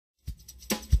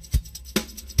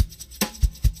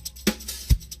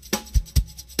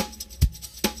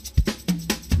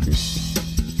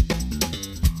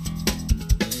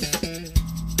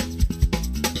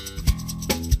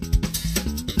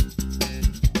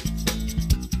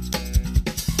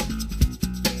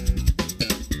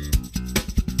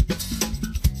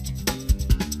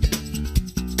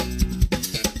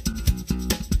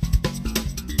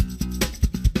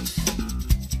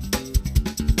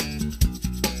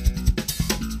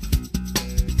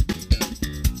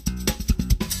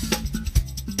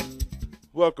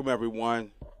Welcome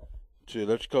everyone to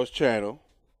Electrico's channel,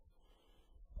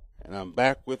 and I'm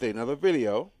back with another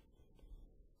video.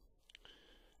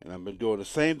 And I've been doing the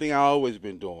same thing I always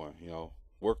been doing,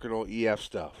 working on EF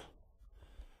stuff.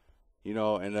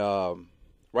 And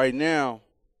right now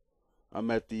I'm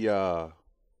at my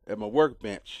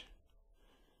workbench,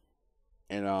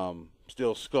 and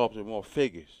still sculpting more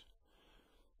figures.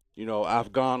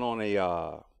 I've gone on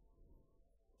a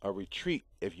retreat,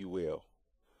 if you will.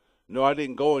 No, I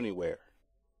didn't go anywhere.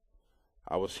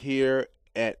 I was here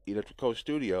at Electrico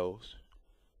Studios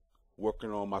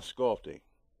working on my sculpting.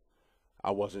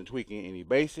 I wasn't tweaking any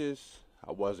bases.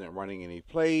 I wasn't running any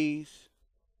plays.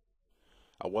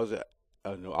 I wasn't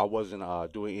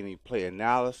doing any play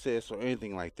analysis or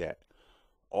anything like that.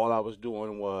 All I was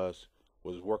doing was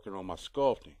working on my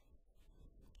sculpting.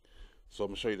 So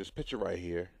I'm gonna show you this picture right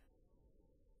here.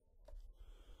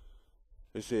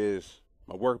 This is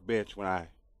my workbench when I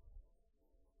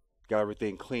got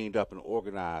everything cleaned up and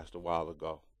organized a while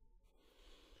ago.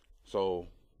 So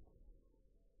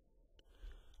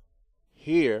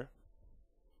here,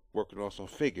 working on some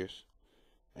figures,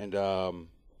 and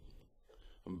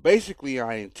basically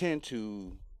I intend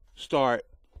to start,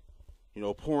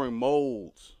 pouring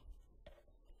molds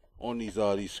on these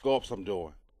sculpts I'm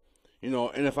doing.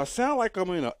 And if I sound like I'm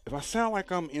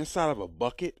inside of a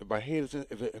bucket, if my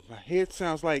head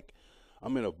sounds like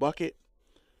I'm in a bucket,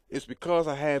 it's because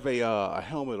I have a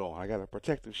helmet on. I got a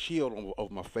protective shield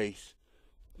over my face.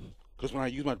 Because when I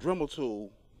use my Dremel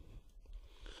tool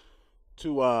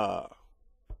to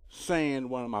sand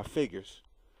one of my figures,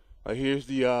 here's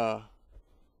the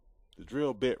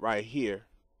drill bit right here,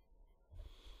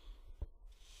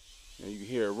 and you can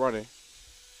hear it running.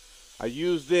 I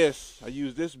use this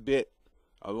bit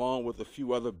along with a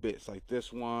few other bits like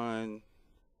this one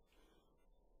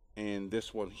and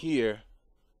this one here.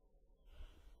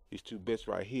 These two bits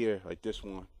right here, like this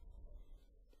one.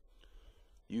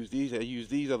 I use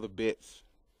these other bits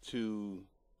to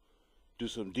do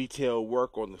some detailed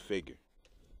work on the figure.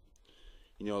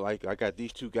 Like I got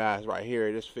these two guys right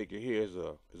here. This figure here is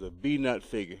a B-nut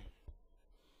figure.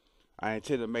 I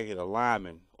intend to make it a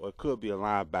lineman, or it could be a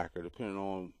linebacker, depending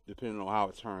on how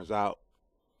it turns out.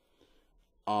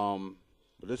 But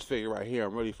this figure right here,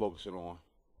 I'm really focusing on.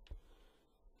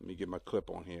 Let me get my clip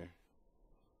on here.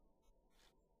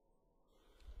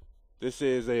 This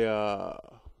is a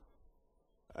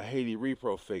Haiti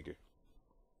Repro figure,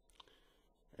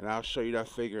 and I'll show you that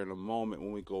figure in a moment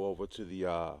when we go over to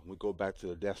we go back to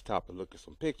the desktop and look at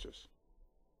some pictures.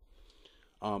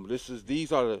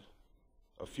 These are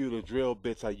a few of the drill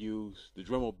bits I use, the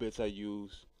Dremel bits I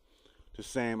use to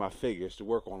sand my figures, to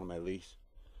work on them at least.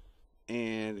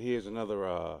 And here's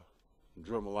another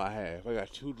Dremel I have. I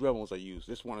got two Dremels I use.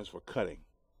 This one is for cutting.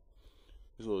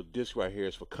 This little disc right here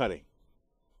is for cutting.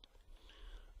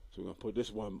 So we're going to put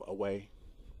this one away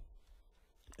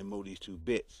and move these two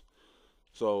bits.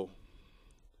 So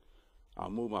I'll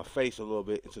move my face a little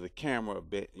bit into the camera a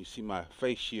bit. You see my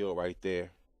face shield right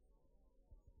there.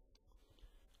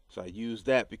 So I use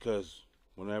that because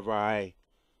whenever I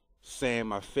sand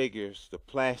my figures, the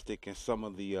plastic and some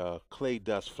of the clay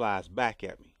dust flies back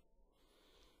at me.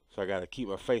 So I got to keep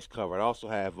my face covered. I also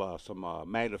have some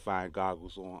magnifying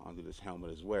goggles on under this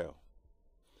helmet as well.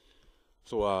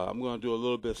 So I'm going to do a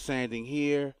little bit of sanding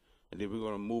here, and then we're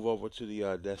going to move over to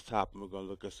the desktop, and we're going to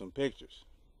look at some pictures.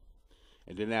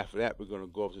 And then after that, we're going to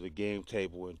go up to the game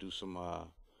table and do some,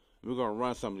 we're going to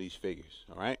run some of these figures,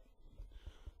 all right?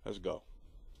 Let's go.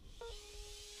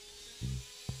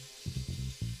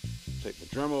 Take my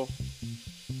Dremel.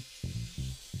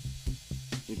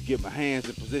 Need to get my hands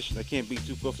in position. I can't be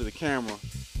too close to the camera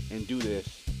and do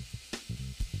this.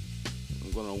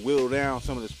 I'm going to whittle down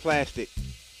some of this plastic.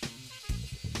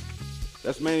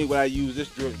 That's mainly what I use this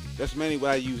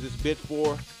bit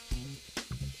for,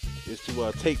 is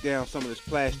to take down some of this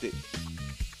plastic.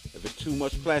 If it's too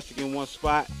much plastic in one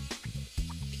spot,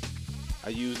 I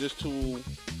use this tool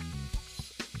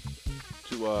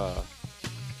to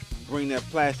bring that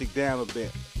plastic down a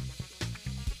bit.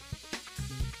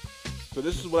 So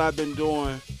this is what I've been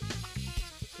doing,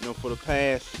 for the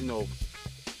past,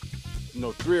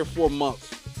 3 or 4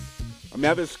 months. I mean,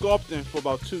 I've been sculpting for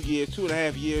about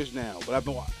 2.5 years now, but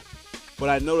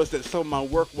I noticed that some of my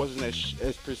work wasn't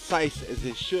as precise as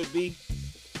it should be.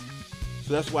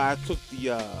 So that's why I took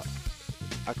the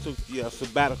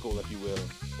sabbatical, if you will,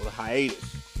 or the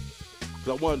hiatus. Because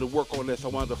I wanted to work on this. I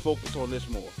wanted to focus on this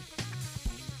more.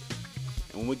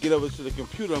 And when we get over to the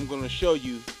computer, I'm going to show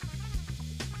you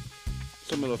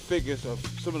some of the figures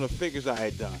I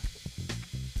had done.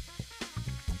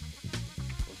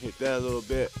 Hit that a little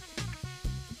bit.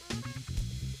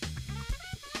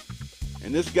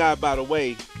 And this guy, by the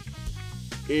way,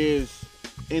 is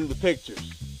in the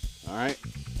pictures, all right?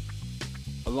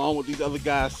 Along with these other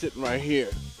guys sitting right here.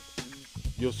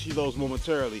 You'll see those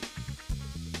momentarily,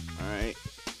 all right?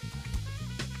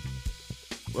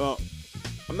 Well,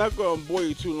 I'm not going to bore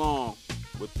you too long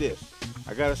with this.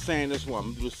 I got to say in this one, I'm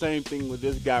going to do the same thing with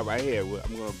this guy right here.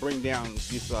 I'm going to bring down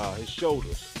his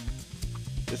shoulders.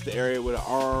 This is the area where the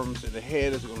arms and the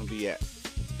head is going to be at.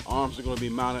 Arms are going to be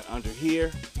mounted under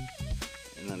here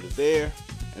and under there.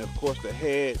 And of course the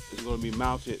head is going to be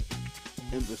mounted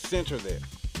in the center there.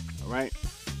 All right?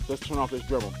 Let's turn off this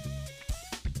Dremel.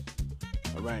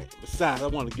 All right. Besides, I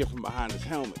want to get from behind this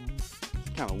helmet. It's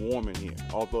kind of warm in here,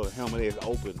 although the helmet is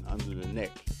open under the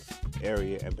neck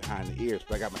area and behind the ears.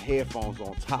 But I got my headphones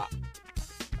on top.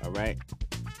 All right.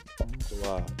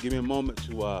 So give me a moment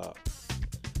to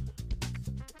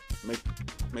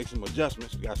make some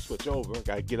adjustments. We got to switch over.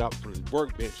 Got to get up from the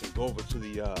workbench and go over to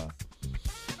the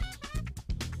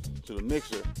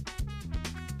mixer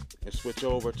and switch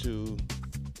over to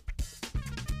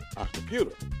our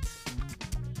computer.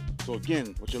 So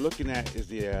again, what you're looking at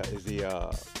is an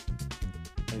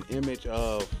image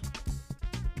of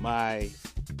my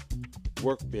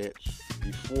workbench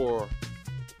before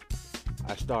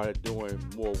I started doing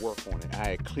more work on it.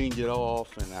 I had cleaned it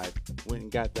off and I went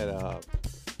and got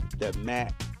that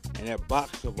mat, and that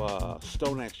box of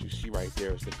Stonex you see right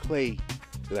there is the clay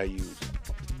that I use.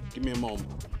 Give me a moment.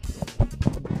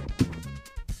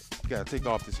 Gotta take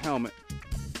off this helmet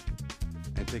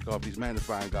and take off these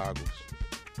magnifying goggles.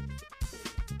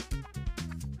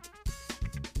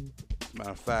 As a matter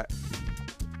of fact,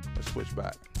 let's switch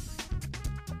back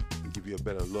and give you a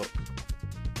better look.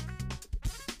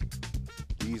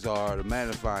 These are the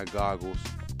magnifying goggles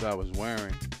that I was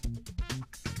wearing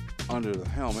under the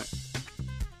helmet.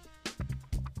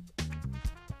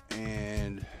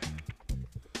 And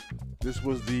this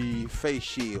was the face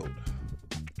shield.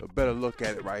 A better look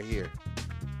at it right here.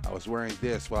 I was wearing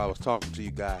this while I was talking to you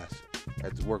guys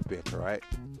at the workbench, all right?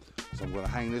 So I'm gonna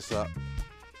hang this up.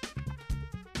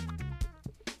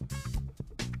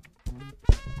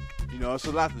 You know, it's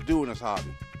a lot to do in this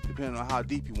hobby, depending on how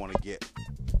deep you want to get.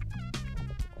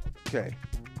 Okay.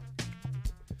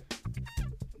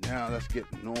 Now let's get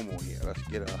normal here. Let's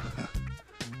get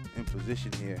in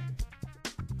position here.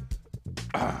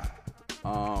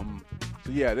 So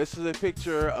yeah, this is a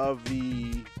picture of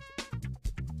the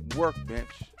workbench.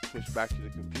 Switch back to the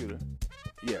computer.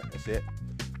 Yeah, that's it.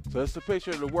 So it's a picture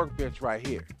of the workbench right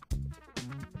here.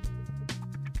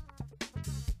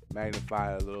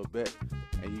 Magnify it a little bit,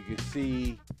 and you can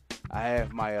see I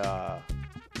have my the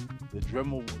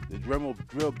Dremel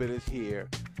drill bit is here.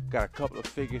 Got a couple of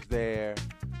figures there,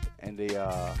 and two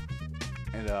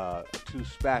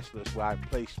spatulas where I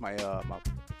place my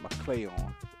my clay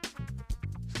on.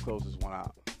 Let's close this one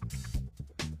out.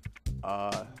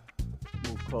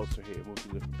 Move closer here. Move to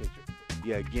a different picture.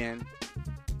 Yeah, again,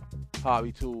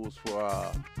 hobby tools for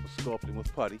sculpting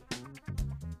with putty.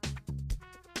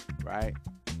 Right.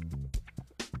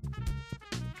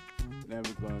 Then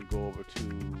we're gonna go over to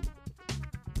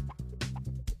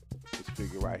this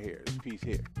figure right here. This piece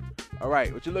here. All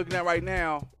right. What you're looking at right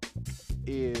now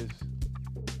is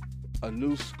a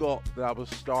new sculpt that I was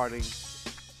starting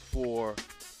for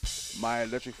my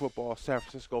electric football San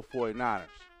Francisco 49ers.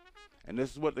 And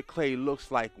this is what the clay looks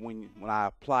like when I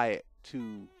apply it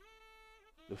to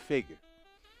the figure.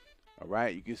 All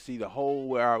right, you can see the hole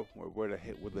where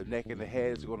the neck and the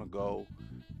head is going to go,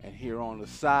 and here on the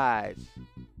sides,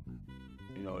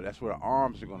 you know, that's where the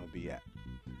arms are going to be at.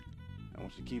 I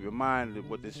want you to keep in mind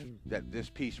that this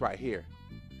piece right here,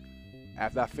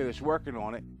 after I finished working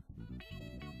on it,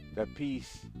 that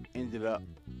piece ended up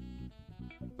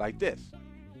like this.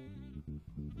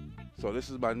 So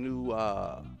this is my new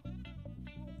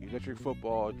electric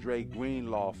football Dre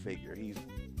Greenlaw figure. He's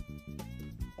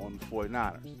on the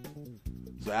 49ers.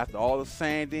 So after all the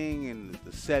sanding and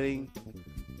the setting,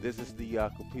 this is the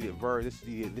completed version.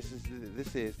 This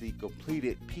is the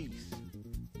completed piece,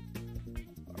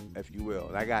 if you will.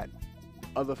 And I got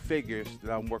other figures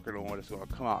that I'm working on that's gonna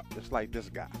come out just like this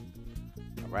guy.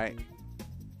 All right.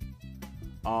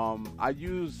 I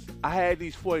had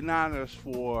these 49ers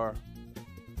for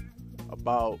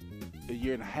about a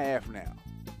year and a half now.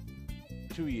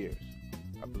 2 years,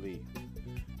 I believe.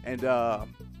 And the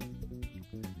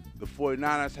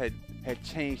 49ers had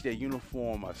changed their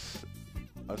uniform a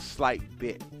slight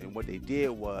bit. And what they did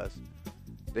was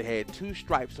they had 2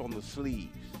 stripes on the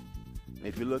sleeves. And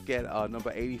if you look at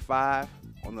number 85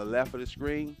 on the left of the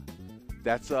screen,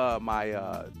 that's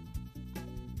my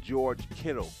George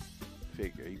Kittle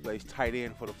figure. He plays tight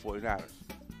end for the 49ers.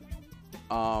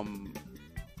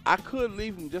 I could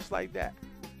leave them just like that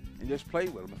and just play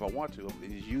with them if I want to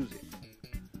and just use it.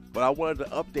 But I wanted to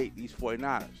update these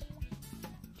 49ers.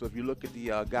 So if you look at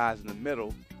the guys in the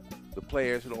middle, the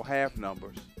players who don't have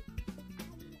numbers,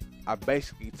 I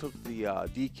basically took the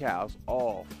decals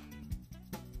off,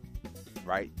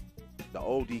 right? The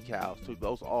old decals, took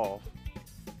those off,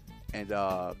 and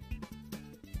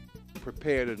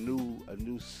prepared a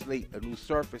new slate, a new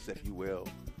surface, if you will,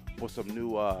 for some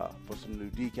new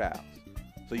decals.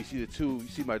 So you see you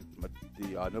see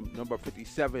the number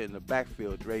 57 in the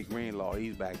backfield, Dre Greenlaw,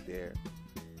 he's back there,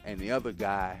 and the other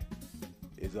guy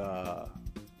is a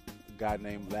guy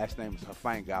named, last name is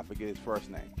Hafanga, I forget his first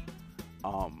name.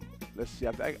 Let's see,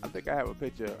 I think I have a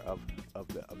picture of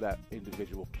that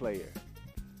individual player,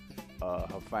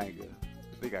 Hafanga.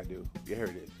 I think I do. Yeah, here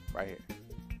it is, right here.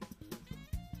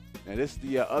 Now this is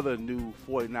the other new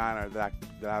 49er that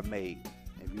I made.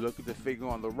 If you look at the figure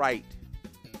on the right,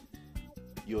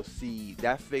 you'll see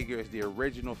that figure is the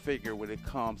original figure when it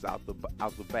comes out the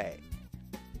bag.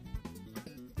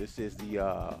 This is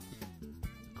the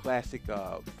classic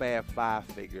Fab 5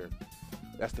 figure.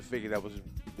 That's the figure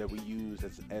that we used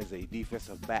as a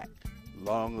defensive back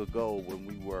long ago when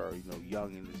we were,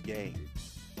 young in this game.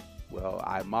 Well,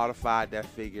 I modified that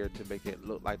figure to make it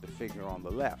look like the figure on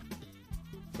the left.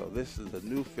 So this is a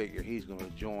new figure. He's going to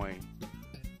join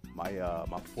my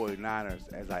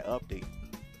 49ers as I update.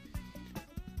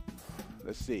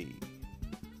 Let's see.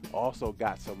 Also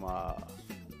got some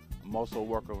muscle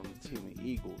work on the team of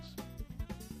Eagles. So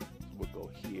we'll go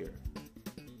here.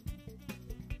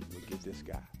 We'll get this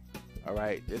guy. All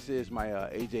right, this is my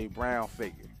AJ Brown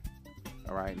figure.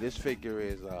 All right, this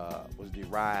figure was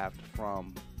derived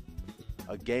from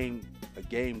a game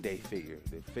day figure.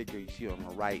 The figure you see on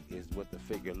the right is what the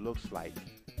figure looks like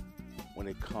when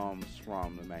it comes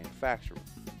from the manufacturer.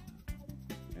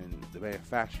 And the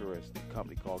manufacturer is the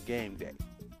company called Game Day.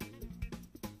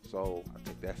 So I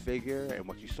took that figure, and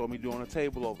what you saw me do on the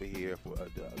table over here, for a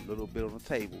little bit on the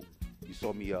table, you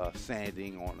saw me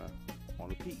sanding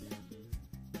on a piece.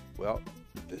 Well,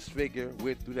 this figure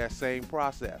went through that same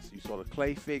process. You saw the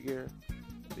clay figure,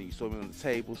 then you saw me on the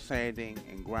table sanding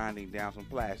and grinding down some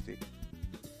plastic.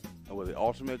 And well, the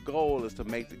ultimate goal is to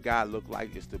make the guy look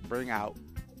like, is to bring out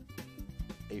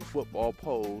a football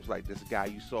pose like this guy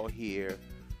you saw here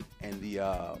and the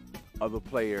other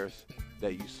players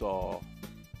that you saw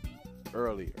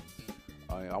earlier.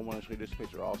 I want to show you this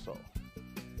picture also.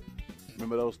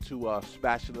 Remember those two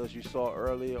spatulas you saw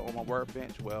earlier on my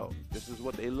workbench? Well, this is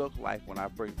what they look like when I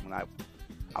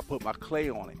put my clay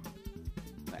on it.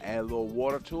 I add a little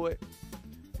water to it,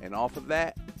 and off of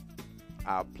that,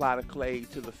 I apply the clay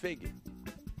to the figure.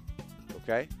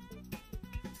 Okay?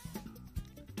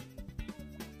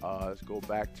 Let's go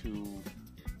back to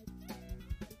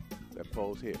that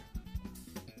pose here.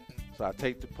 So I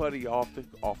take the putty off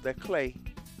that clay.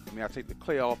 I take the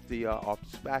clay off the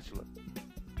spatula,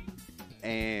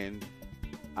 and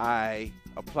I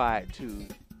apply it to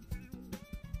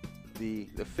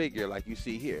the figure like you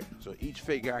see here. So each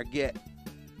figure I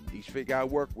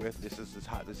work with, this is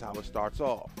how it starts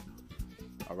off.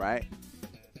 All right.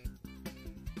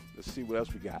 Let's see what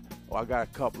else we got. Oh, I got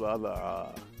a couple of other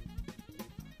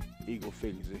Eagle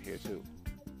figures in here too.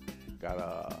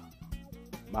 Got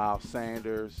Miles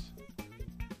Sanders.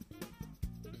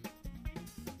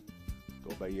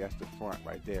 Go back. Yeah, that's the front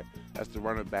right there. That's the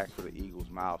running back for the Eagles,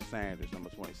 Miles Sanders, number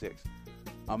 26.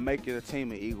 I'm making a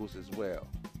team of Eagles as well.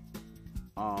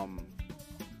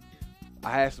 I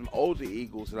had some older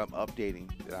Eagles that I'm updating,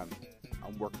 that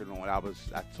I'm working on.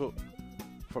 I took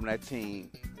from that team,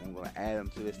 and I'm going to add them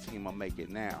to this team I'm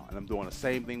making now. And I'm doing the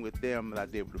same thing with them that I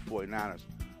did with the 49ers.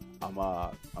 I'm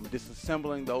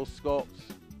disassembling those sculpts,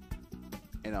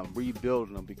 and I'm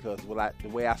rebuilding them, because the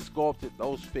way I sculpted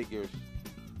those figures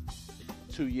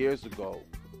 2 years ago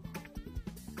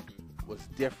was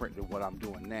different than what I'm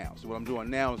doing now. So what I'm doing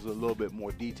now is a little bit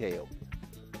more detailed.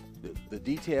 The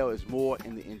detail is more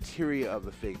in the interior of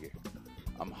the figure.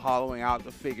 I'm hollowing out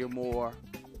the figure more,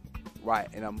 right?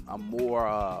 And I'm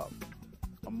more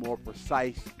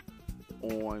precise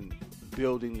on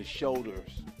building the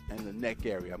shoulders and the neck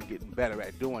area. I'm getting better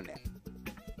at doing that.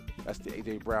 That's the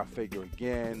AJ Brown figure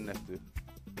again. That's the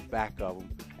back of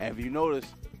him. And if you notice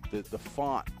the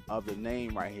font of the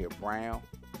name right here, Brown,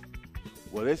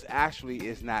 well, this actually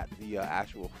is not the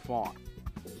actual font.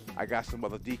 I got some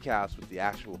other decals with the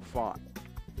actual font,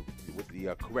 with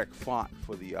the correct font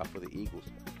for the Eagles.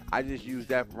 I just used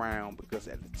that brown because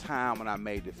at the time when I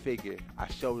made the figure, I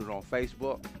showed it on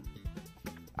Facebook.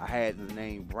 I had the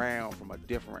name Brown from a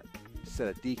different set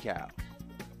of decals.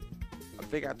 I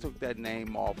think I took that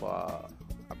name off.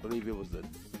 I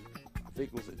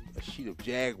think it was a sheet of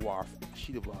Jacksonville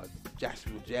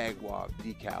Jaguar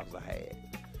decals I had.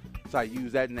 So I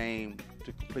used that name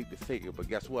to complete the figure. But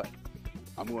guess what?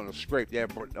 I'm going to scrape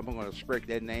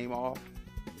that name off,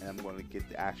 and I'm going to get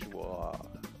the actual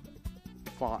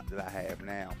font that I have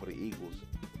now for the Eagles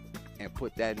and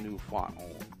put that new font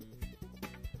on.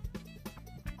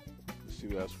 Let's see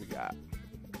what else we got.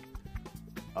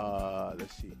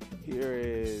 Let's see. Here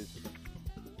is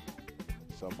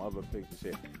some other pictures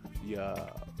here.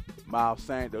 The Miles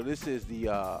Sanders. This is the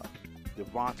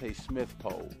Devontae Smith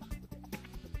pose.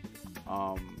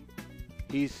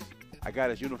 I got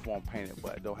his uniform painted,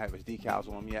 but I don't have his decals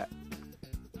on him yet.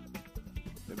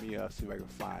 Let me see if I can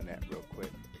find that real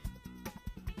quick.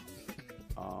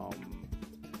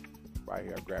 Right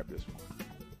here, I grabbed this one.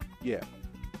 Yeah.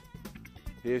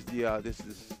 Here's this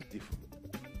is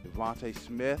Devontae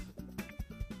Smith,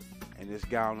 and this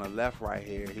guy on the left right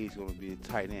here, he's going to be a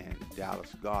tight end,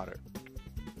 Dallas Goedert.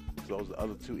 So those are the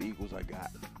other two Eagles I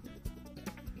got.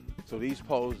 So these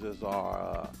poses are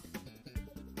a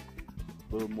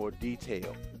little more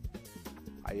detailed.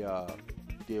 I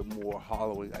did more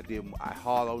hollowing. I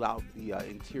hollowed out the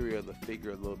interior of the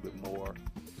figure a little bit more,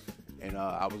 and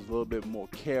I was a little bit more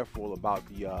careful about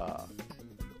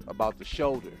the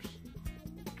shoulders.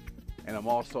 And I'm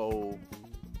also,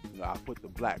 I put the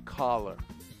black collar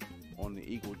on the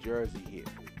Eagle jersey here.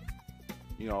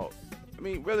 I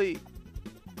mean, really,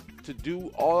 to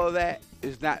do all of that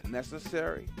is not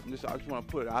necessary. I just want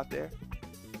to put it out there.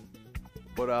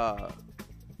 But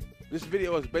this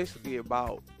video is basically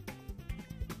about,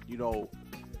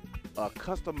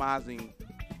 customizing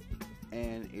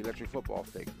an electric football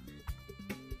figure.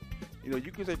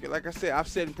 You can take it, like I said, I've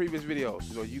said in previous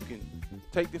videos, you can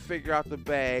take the figure out the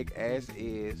bag as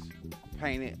is,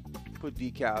 paint it, put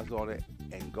decals on it,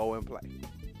 and go and play.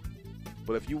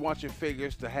 But if you want your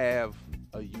figures to have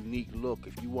a unique look,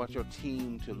 if you want your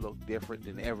team to look different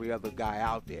than every other guy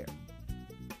out there,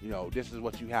 this is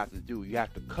what you have to do. You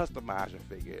have to customize your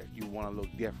figure if you want to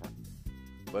look different.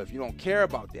 But if you don't care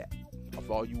about that, if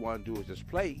all you want to do is just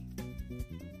play,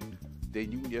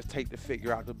 then you can just take the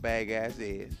figure out the bag as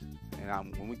is.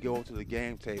 And when we go to the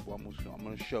game table, I'm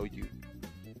going to show you,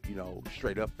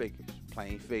 straight up figures,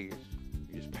 plain figures.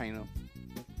 You just paint them,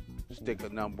 stick a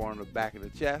number on the back of the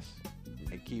chest,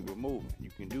 and keep it moving. You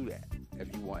can do that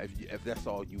if you want, if that's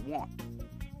all you want.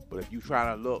 But if you're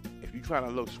trying to look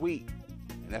sweet,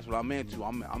 and that's what I'm into.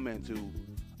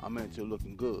 I'm into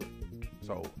looking good.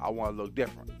 So I want to look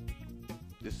different.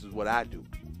 This is what I do.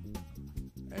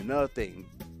 And another thing,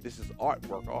 this is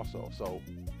artwork also. So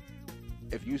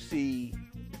if you see,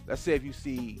 let's say if you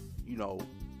see,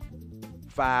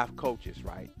 5 coaches,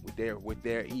 right, with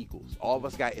their Eagles.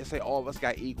 Let's say all of us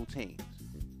got Eagle teams,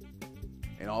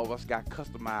 and all of us got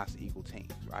customized Eagle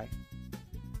teams, right?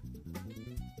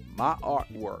 My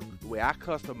artwork, the way I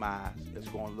customize, is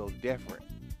going to look different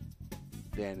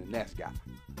than the next guy,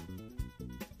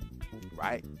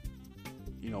 right?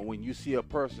 When you see a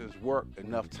person's work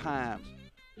enough times,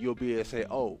 you'll be able to say,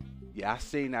 oh, yeah, I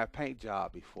seen that paint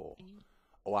job before,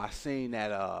 or I seen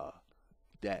that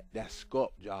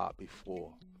sculpt job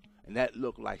before, and that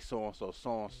looked like so-and-so,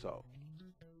 so-and-so.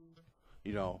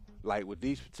 Like with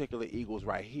these particular Eagles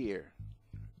right here,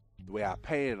 the way I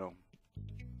painted them,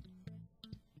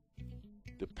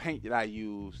 the paint that I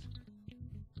used,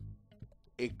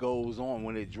 it goes on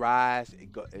when it dries.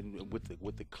 And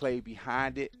with the clay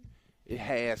behind it, it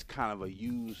has kind of a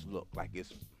used look, like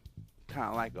it's kind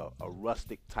of like a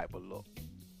rustic type of look,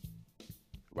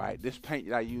 right? This paint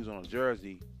that I used on the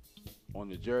jersey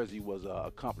was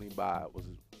accompanied by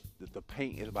the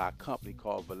paint is by a company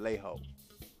called Vallejo.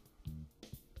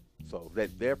 So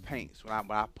that their paints, when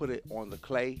I put it on the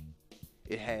clay,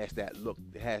 it has that look.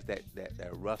 It has that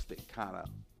rustic kind of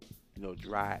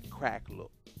dry crack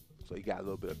look. So you got a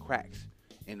little bit of cracks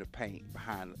in the paint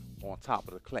on top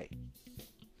of the clay.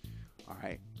 All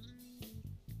right.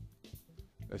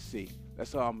 Let's see.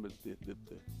 That's the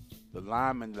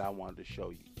lineman that I wanted to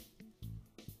show you.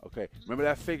 Okay. Remember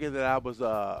that figure that I was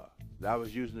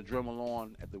using the Dremel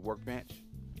on at the workbench?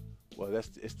 Well,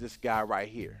 it's this guy right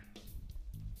here.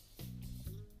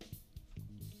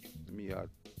 Let me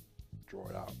draw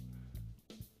it out.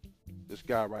 This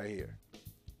guy right here.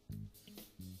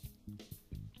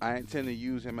 I intend to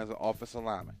use him as an offensive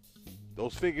lineman.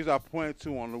 Those figures I pointed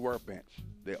to on the workbench,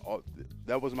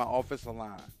 that was my offensive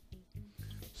line.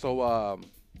 So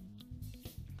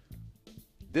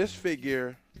this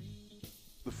figure,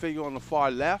 the figure on the far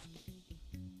left,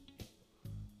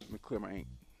 let me clear my ink.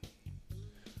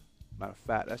 Matter of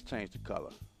fact, let's change the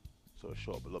color so it'll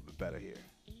show up a little bit better here.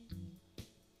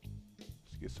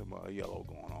 Let's get some yellow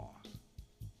going on.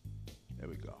 There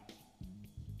we go.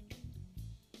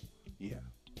 Yeah.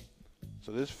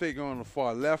 So this figure on the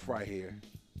far left right here,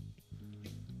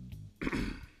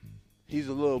 he's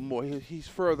a little more. He's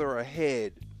further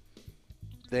ahead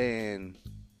than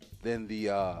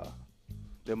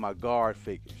my guard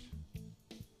figures.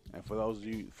 And for those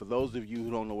of you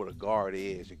who don't know what a guard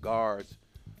is, your guards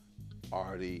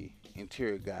are the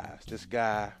interior guys. This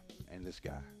guy and this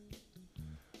guy.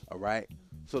 All right.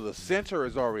 So the center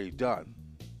is already done.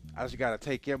 I just got to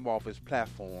take him off his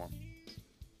platform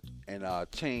and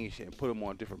change and put him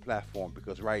on a different platform,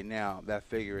 because right now that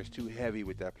figure is too heavy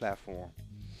with that platform.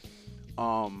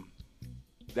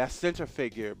 That center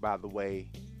figure, by the way,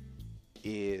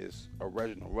 is a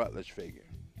Reginald Rutledge figure.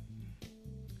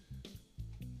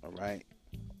 All right.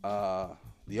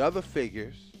 The other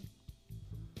figures,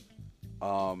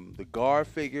 the guard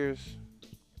figures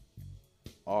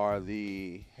are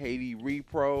the Haiti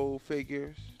Repro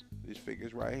figures. These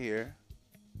figures right here.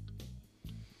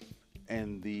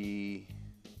 And the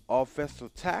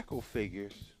offensive tackle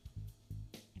figures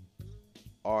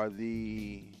are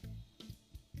the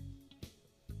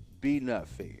B-Nut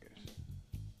figures.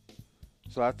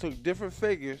 So I took different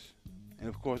figures, and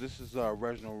of course this is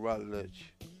Reginald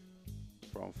Rutledge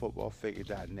from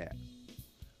footballfigure.net.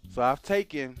 So I've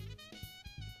taken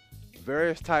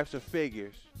various types of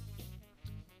figures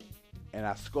and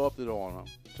I sculpted on them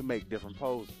to make different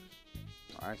poses.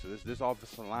 All right, so this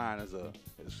offensive line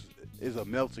is a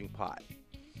melting pot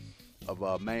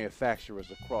of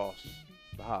manufacturers across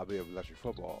the hobby of electric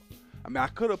football. I mean, I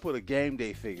could have put a game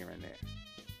day figure in there,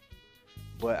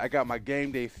 but I got my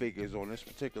game day figures on this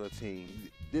particular team.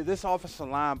 This offensive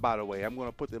line, by the way, I'm going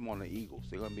to put them on the Eagles.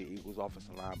 They're going to be Eagles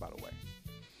offensive line, by the way.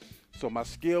 So my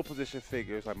skill position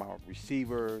figures, like my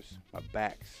receivers, my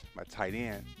backs, my tight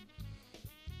end,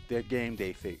 they're game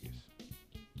day figures.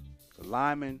 The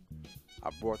linemen, I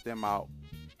brought them out.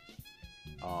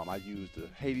 I used the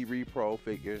Haiti Repro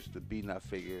figures, the B-Nut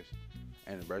figures,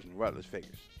 and the Reginald Rutledge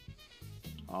figures.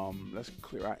 Let's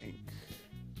clear our ink.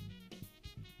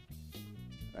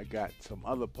 I got some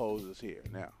other poses here.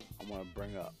 Now, I want to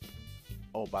bring up,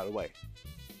 oh, by the way,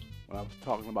 when I was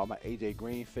talking about my AJ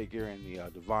Green figure and the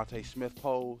Devontae Smith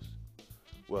pose,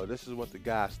 well, this is what the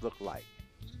guys look like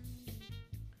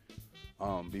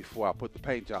before I put the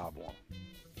paint job on.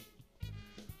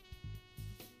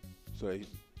 So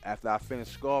after I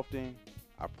finish sculpting,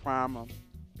 I prime them,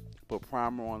 put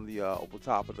primer on the over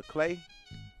top of the clay,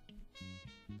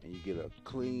 and you get a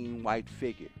clean white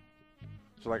figure.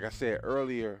 So like I said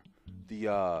earlier,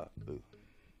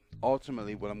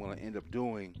 ultimately what I'm going to end up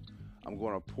doing, I'm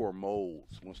going to pour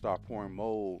molds. I'm going to start pouring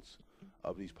molds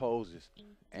of these poses,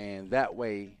 and that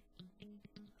way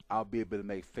I'll be able to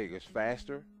make figures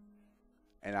faster,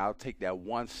 and I'll take that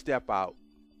one step out,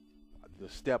 the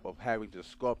step of having to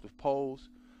sculpt the pose.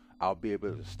 I'll be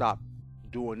able to stop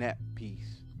doing that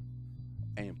piece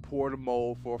and pour the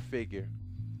mold for a figure,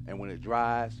 and when it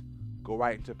dries, go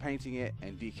right into painting it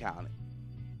and decaling it.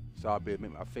 So I'll be able to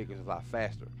make my figures a lot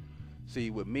faster. See,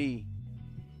 with me,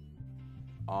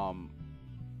 I'm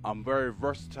very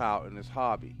versatile in this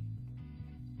hobby.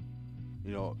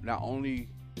 You know, not only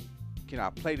can I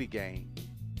play the game,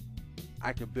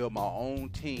 I can build my own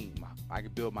team. I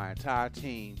can build my entire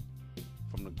team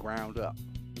from the ground up.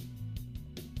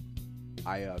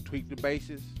 I tweak the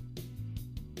bases.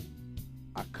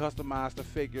 I customize the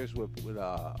figures with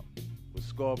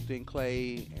sculpting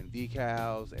clay and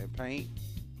decals and paint.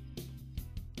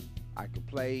 I can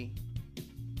play,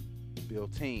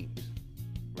 build teams,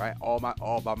 right? All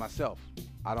by myself.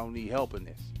 I don't need help in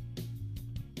this.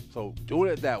 So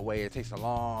doing it that way, it takes a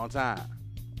long time.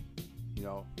 You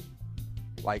know,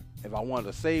 like if I wanted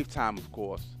to save time, of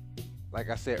course, like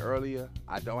I said earlier,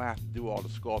 I don't have to do all the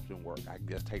sculpting work. I can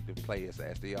just take the players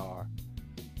as they are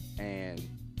and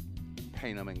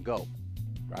paint them and go,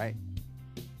 right?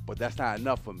 But that's not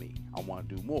enough for me. I want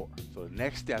to do more. So the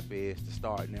next step is to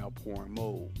start now pouring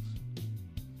molds.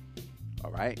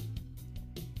 All right.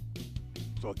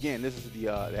 So again, this is the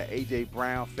AJ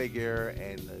Brown figure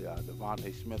and the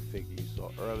Devontae Smith figure you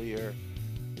saw earlier.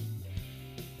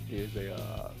 Here's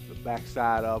the back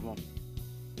side of them.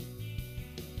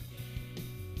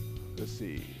 Let's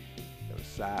see. Got a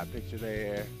side picture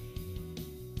there,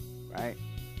 right?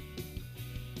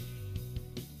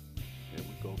 Then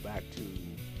we go back to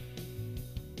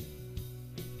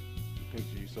the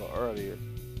picture you saw earlier.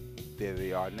 There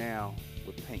they are now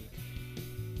with paint.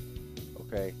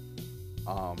 Okay.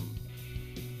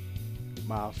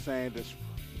 Miles Sanders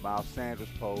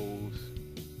pose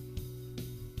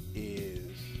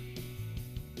is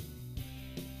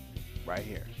right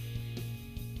here.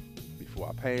 Before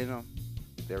I painted him,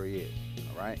 there he is.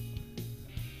 All right.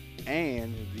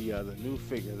 and the new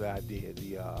figure that I did,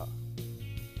 the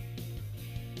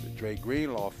Dre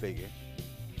Greenlaw figure.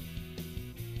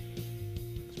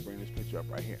 Let's bring this picture up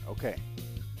right here. Okay.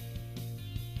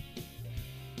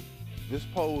 This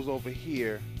pose over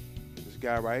here, this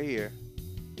guy right here,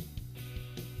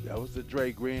 that was the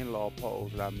Dre Greenlaw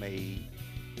pose that I made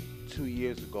 2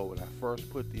 years ago when I first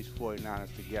put these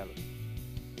 49ers together.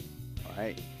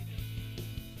 Alright?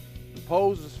 The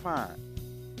pose is fine.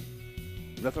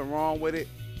 Nothing wrong with it.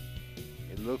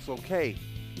 It looks okay.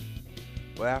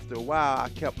 But after a while, I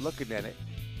kept looking at it.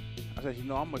 I said, you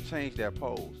know, I'm going to change that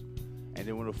pose. And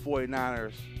then when the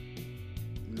 49ers,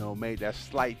 you know, made that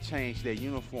slight change to their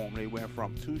uniform, they went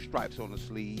from 2 stripes on the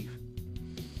sleeve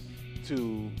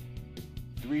to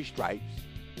 3 stripes.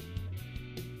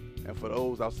 And for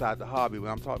those outside the hobby,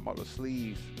 when I'm talking about the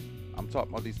sleeves, I'm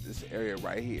talking about this area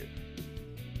right here.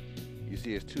 You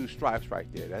see it's 2 stripes right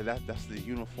there. That's the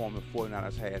uniform the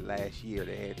 49ers had last year.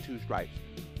 They had 2 stripes.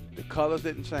 The colors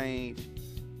didn't change.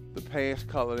 The pants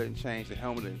color didn't change. The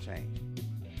helmet didn't change.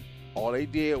 All they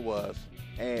did was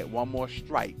add 1 more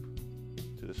stripe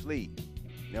to the sleeve.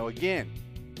 Now again,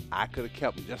 I could have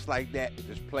kept them just like that,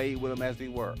 just played with them as they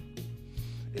were.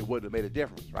 It wouldn't have made a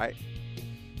difference, right?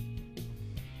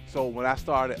 So when I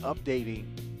started updating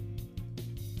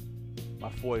my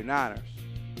 49ers,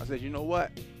 I said, you know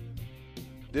what?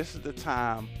 This is the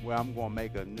time where I'm going to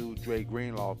make a new Dre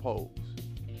Greenlaw pose.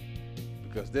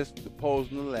 Because the pose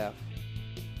on the left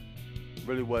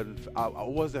really wasn't, I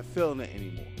wasn't feeling it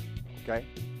anymore, okay?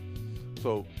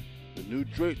 So the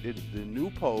new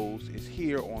pose is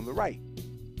here on the right.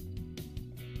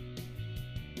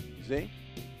 You see?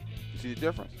 You see the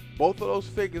difference? Both of those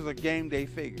figures are game day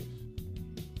figures.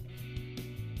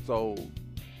 So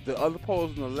the other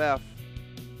pose on the left,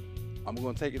 I'm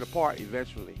going to take it apart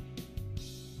eventually,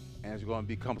 and it's going to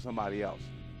become somebody else,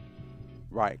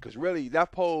 right? Because really,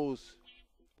 that pose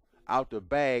out the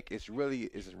bag is really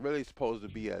supposed to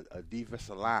be a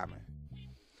defensive lineman,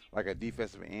 like a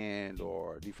defensive end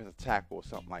or a defensive tackle or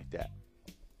something like that.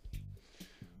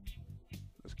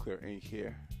 Let's clear ink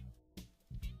here.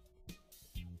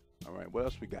 All right, what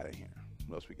else we got in here?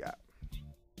 What else we got?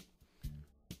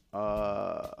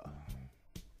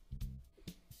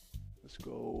 Let's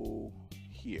go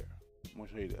here. I'm gonna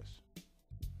show you this.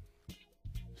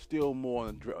 Still more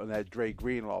on that Dre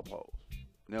Greenlaw pose.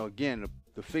 Now again,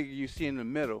 the figure you see in the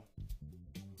middle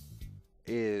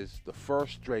is the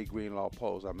first Dre Greenlaw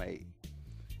pose I made.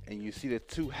 And you see the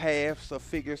 2 halves of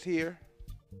figures here?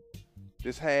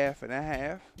 This half and that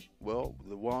half? Well,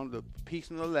 the piece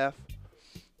on the left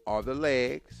are the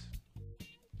legs,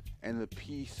 and the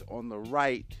piece on the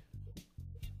right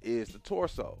is the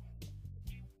torso.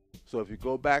 So if you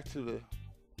go back to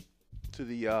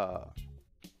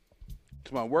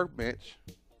my workbench,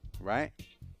 right?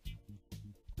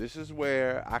 This is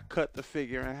where I cut the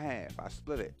figure in half. I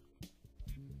split it.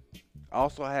 I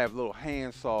also have little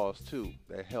hand saws too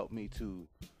that help me to,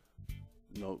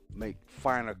 you know, make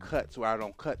finer cuts where I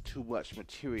don't cut too much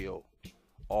material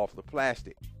off the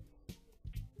plastic.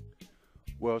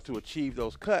 Well, to achieve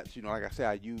those cuts, you know, like I said,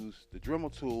 I use the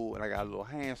Dremel tool and I got a little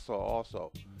hand saw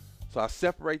also. So I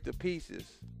separate the pieces,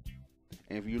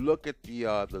 and if you look at the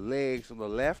legs on the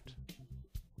left,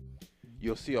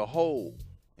 you'll see a hole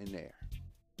in there.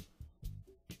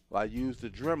 Well, I use the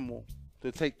Dremel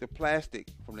to take the plastic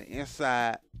from the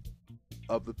inside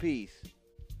of the piece,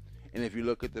 and if you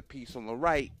look at the piece on the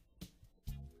right,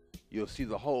 you'll see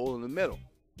the hole in the middle,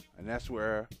 and that's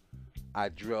where I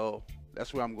drill.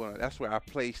 That's where I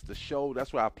place the shoulder.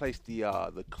 That's where I place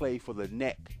the clay for the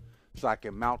neck, so I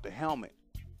can mount the helmet.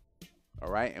 All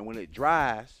right, and when it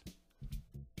dries,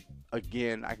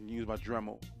 again, I can use my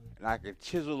Dremel and I can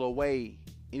chisel away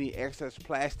any excess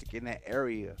plastic in that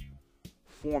area,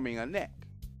 forming a neck.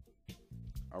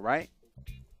 All right.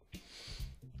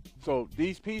 So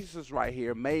these pieces right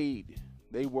here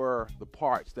they were the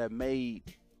parts that made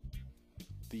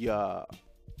the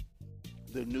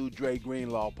new Dre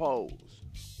Greenlaw pose.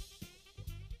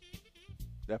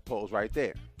 That pose right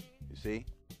there, you see?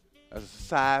 That's a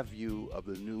side view of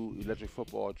the new electric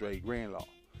football Dre Greenlaw.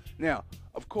 Now,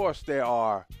 of course, there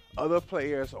are other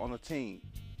players on the team,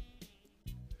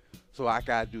 so I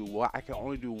can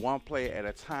only do one player at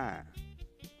a time.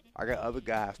 I got other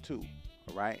guys too,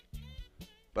 all right?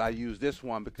 But I use this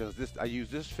one because I use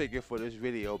this figure for this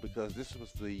video because this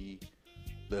was the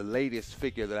latest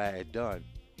figure that I had done.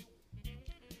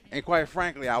 And quite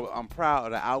frankly, I'm proud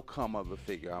of the outcome of the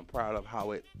figure. I'm proud of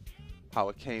how it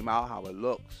came out, how it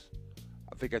looks.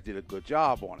 I think I did a good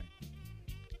job on it.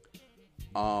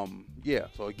 Yeah,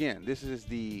 so again, this is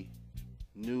the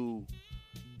new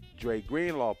Dre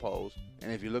Greenlaw pose.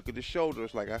 And if you look at the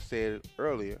shoulders, like I said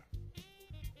earlier,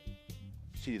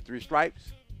 see the 3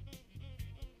 stripes?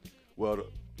 Well,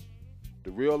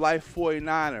 the real life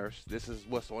 49ers, this is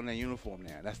what's on their uniform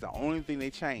now. That's the only thing they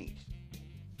changed.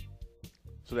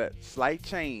 So that slight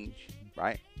change,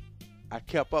 right, I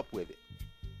kept up with it.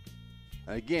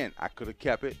 And again, I could have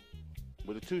kept it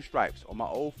with the 2 stripes on my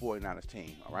old 49ers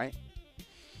team, all right?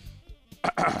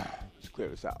 Let's clear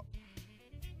this out.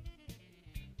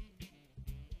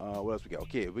 What else we got?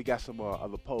 Okay, we got some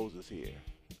other poses here.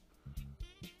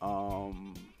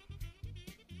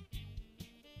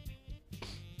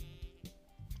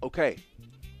 Okay.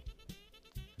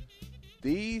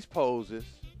 These poses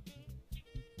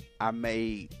I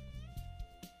made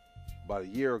about a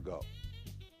year ago.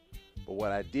 But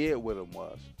what I did with them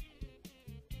was,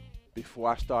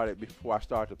 before I started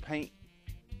to paint,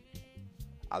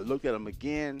 I looked at them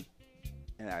again,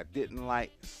 and I didn't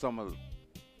like some of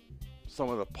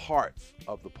the parts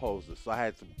of the poses. So I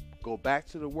had to go back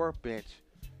to the workbench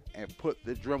and put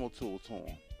the Dremel tool to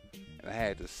them. And I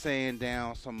had to sand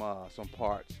down some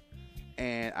parts.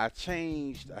 And I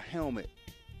changed a helmet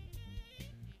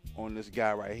on this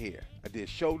guy right here. I did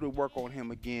shoulder work on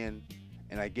him again,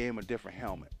 and I gave him a different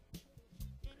helmet.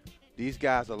 These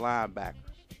guys are linebackers.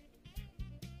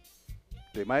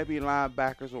 They might be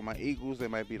linebackers on my Eagles. They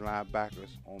might be linebackers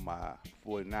on my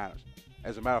 49ers.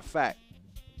 As a matter of fact,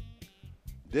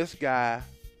 this guy,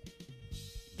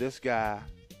 this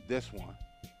one,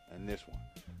 and this one,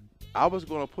 I was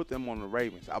going to put them on the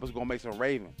Ravens. I was going to make some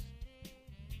Ravens.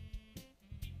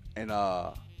 And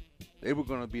they were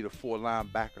going to be the 4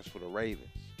 linebackers for the Ravens.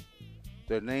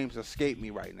 Their names escape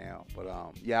me right now. But,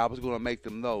 yeah, I was going to make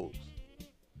them those.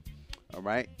 All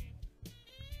right?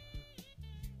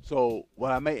 So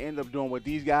what I may end up doing with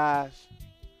these guys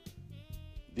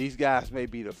may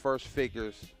be the first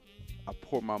figures I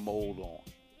pour my mold on.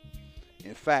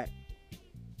 In fact,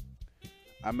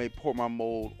 I may pour my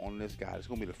mold on this guy. It's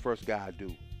going to be the first guy I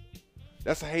do.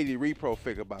 That's a Haiti Repro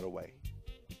figure, by the way.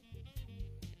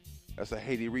 That's a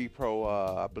Haiti Repro.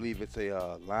 I believe it's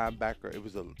a linebacker. It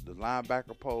was the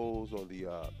linebacker pose or the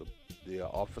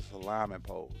offensive lineman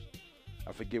pose.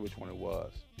 I forget which one it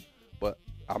was. But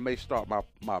I may start my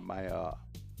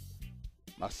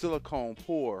silicone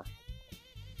pour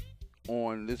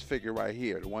on this figure right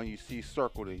here, the one you see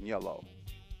circled in yellow.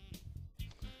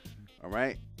 All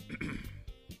right.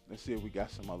 Let's see if we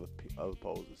got some other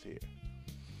poses here.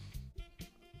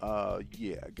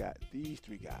 Yeah, I got these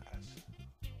 3 guys.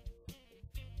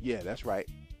 Yeah, that's right.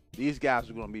 These guys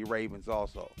are going to be Ravens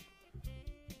also.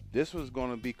 This was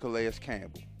going to be Calais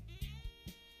Campbell.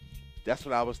 That's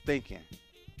what I was thinking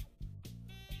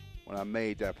when I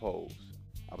made that pose.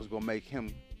 I was going to make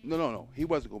him... No. He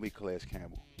wasn't going to be Calais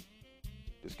Campbell.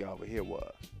 This guy over here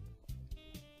was.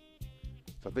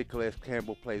 So I think Calais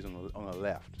Campbell plays on the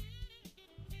left.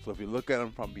 So if you look at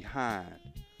him from behind,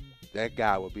 that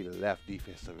guy would be the left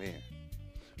defensive end.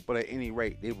 But at any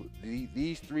rate,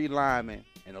 these 3 linemen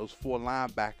and those 4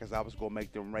 linebackers, I was going to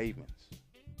make them Ravens.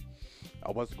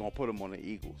 I wasn't going to put them on the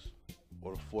Eagles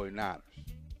or the 49ers.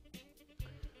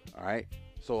 All right.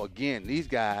 So again, these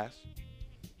guys,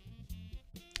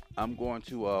 I'm going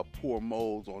to pour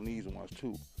molds on these ones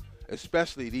too,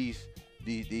 especially these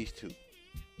 2.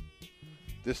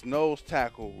 This nose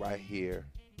tackle right here,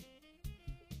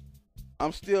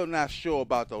 I'm still not sure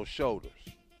about those shoulders.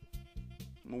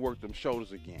 I'm gonna work them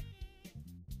shoulders again.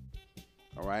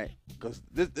 All right, because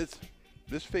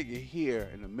this figure here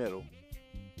in the middle,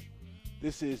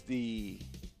 this is the.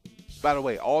 By the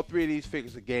way, all 3 of these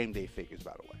figures are game day figures.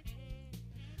 By the way,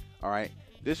 all right,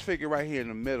 this figure right here in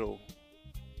the middle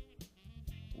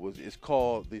is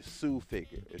called the Sue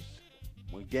figure. It's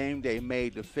when Game Day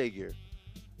made the figure,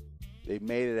 they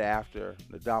made it after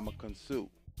the Ndamukong Suh,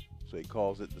 so he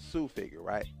calls it the Sue figure,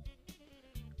 right?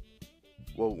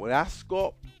 Well, when I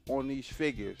sculpt on these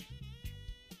figures,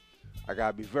 I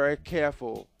gotta be very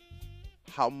careful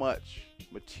how much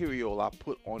material I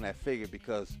put on that figure,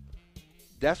 because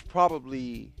that's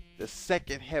probably the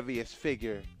 2nd heaviest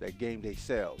figure that Game Day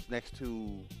sells, next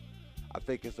to, I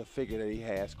think it's a figure that he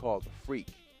has called the Freak.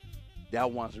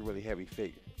 That one's a really heavy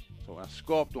figure. So when I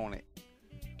sculpt on it,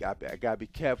 I gotta be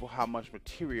careful how much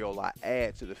material I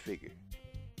add to the figure,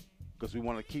 because we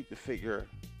want to keep the figure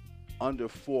under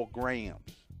 4 grams.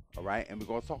 All right, and we're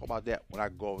gonna talk about that when I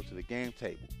go over to the game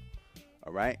table.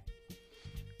 All right.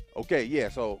 Okay, yeah.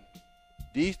 So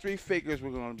these 3 figures were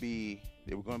gonna be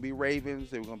Ravens.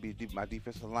 They were gonna be my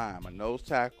defensive line, my nose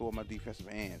tackle, my defensive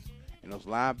ends, and those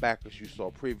linebackers you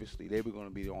saw previously. They were gonna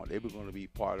be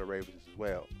part of the Ravens as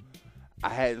well. I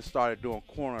hadn't started doing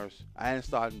corners. I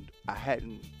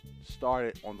hadn't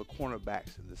started on the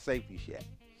cornerbacks and the safeties yet.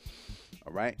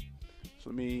 All right. So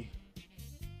let me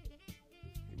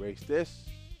erase this.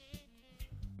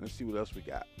 Let's see what else we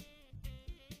got.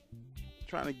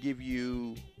 Trying to give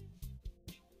you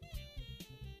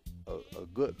a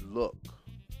good look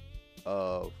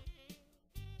of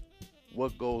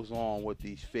what goes on with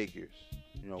these figures,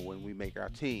 you know, when we make our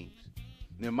teams.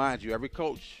 Now, mind you, every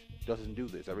coach doesn't do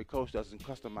this. Every coach doesn't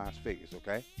customize figures,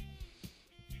 okay?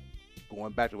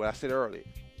 Going back to what I said earlier,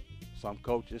 some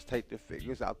coaches take the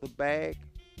figures out the bag,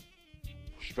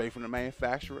 straight from the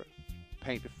manufacturer,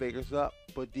 paint the figures up,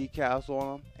 put decals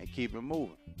on them, and keep it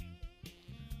moving.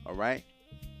 All right.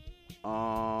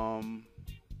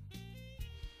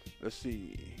 Let's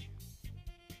see.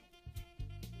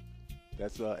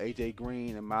 That's AJ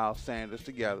Green and Miles Sanders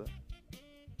together.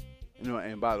 You know,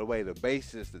 and by the way, the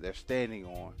bases that they're standing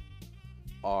on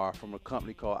are from a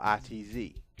company called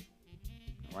ITZ.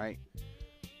 Right?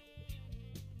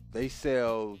 They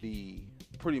sell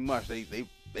pretty much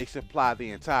they supply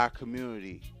the entire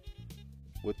community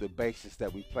with the bases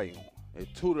that we play on.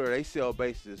 At Tudor, they sell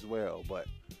bases as well, but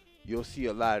you'll see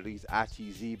a lot of these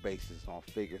ITZ bases on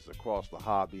figures across the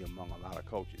hobby among a lot of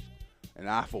coaches. And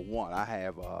I, for one, I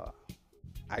have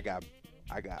I got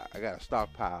a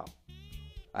stockpile.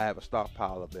 I have a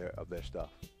stockpile of their stuff.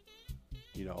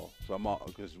 You know, so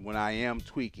because when I am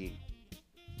tweaking,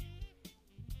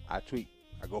 I tweak.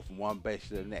 I go from one base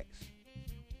to the next.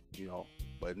 You know,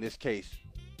 but in this case,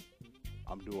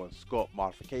 I'm doing sculpt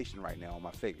modification right now on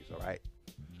my figures. All right.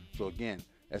 So again,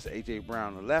 that's AJ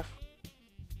Brown on the left,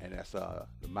 and that's the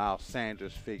Miles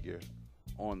Sanders figure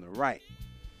on the right.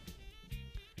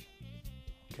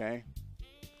 Okay.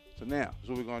 So now, here's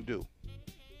what we're gonna do.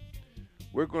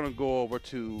 We're gonna go over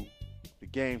to the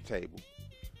game table.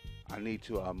 I need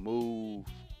to move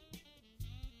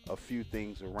a few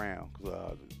things around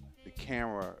because the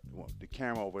camera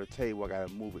over the table, I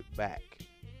gotta move it back.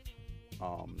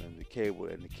 And the cable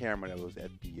and the camera that was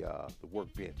at the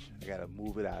workbench, I gotta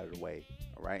move it out of the way.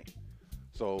 All right.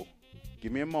 So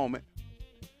give me a moment,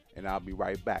 and I'll be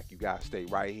right back. You guys stay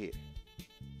right here.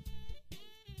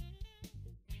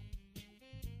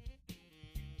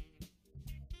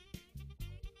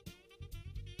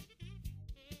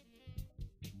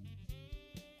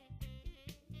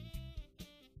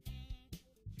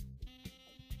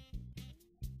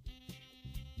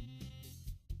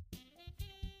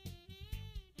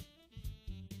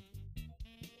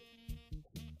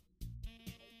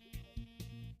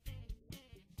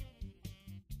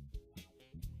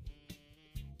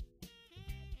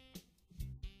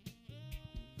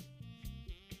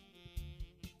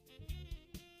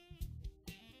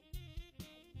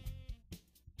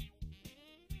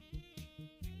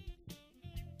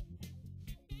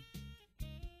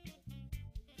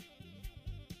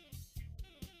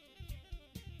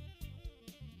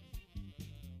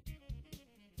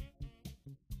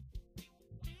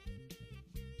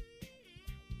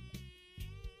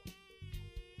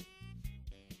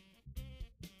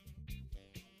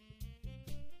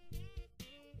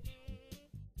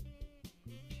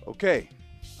 Okay,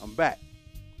 I'm back,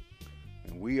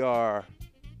 and we are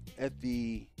at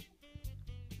the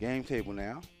game table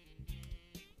now.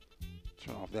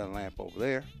 Turn off that lamp over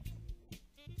there.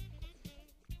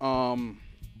 So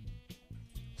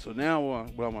now what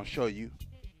I'm going to show you,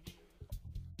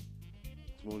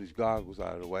 let's move these goggles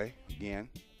out of the way. Again,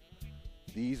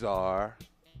 these are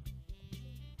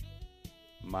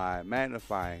my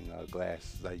magnifying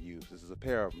glasses I use. This is a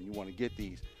pair of them. You want to get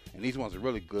these, and these ones are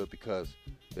really good because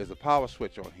there's a power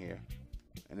switch on here,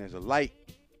 and there's a light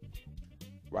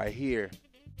right here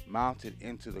mounted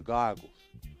into the goggles,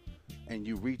 and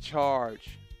you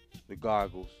recharge the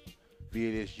goggles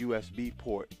via this USB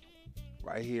port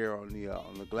right here on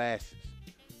the glasses.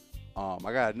 I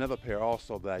got another pair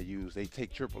also that I use. They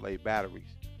take AAA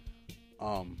batteries,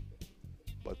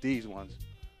 but these ones,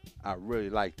 I really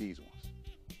like these ones.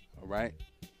 All right,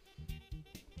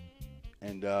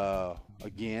 and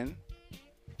again,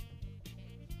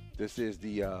 this is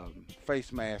the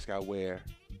face mask I wear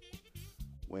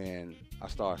when I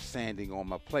start sanding on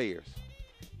my players.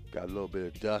 Got a little bit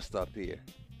of dust up here,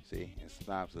 see, and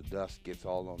sometimes the dust gets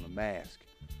all on the mask.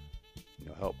 You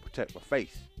know, help protect my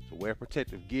face. So wear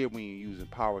protective gear when you're using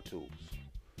power tools.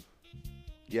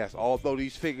 Yes, although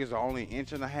these figures are only 1.5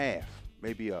 inches,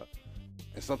 maybe and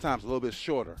sometimes a little bit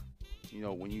shorter. You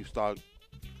know, when you start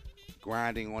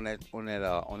grinding on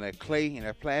that clay and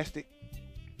that plastic,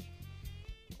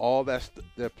 all that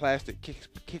plastic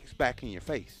kicks back in your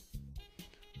face.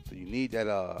 So you need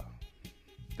that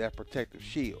protective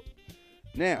shield.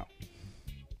 Now,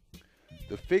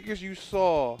 the figures you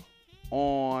saw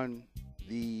on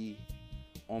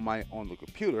on the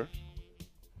computer.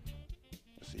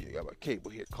 Let's see, I got my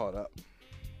cable here caught up.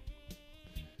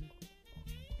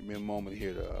 Give me a moment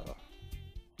here to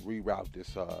reroute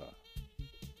this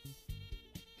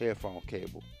headphone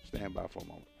cable. Stand by for a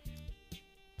moment.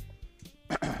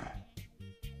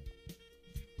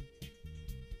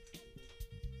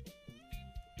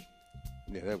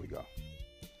 Yeah, there we go.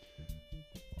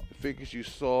 The pictures you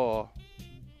saw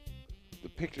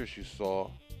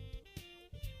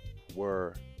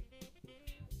were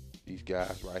these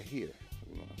guys right here.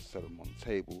 We're gonna set them on the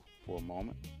table for a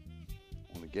moment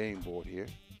on the game board here.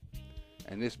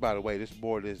 And this, by the way, this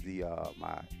board is the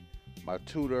my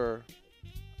Tudor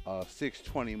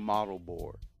 620 model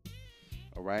board.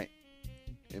 All right.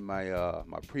 In my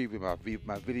my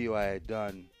video I had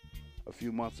done a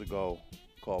few months ago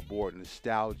called Board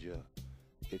Nostalgia,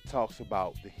 it talks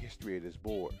about the history of this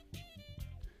board.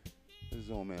 Let's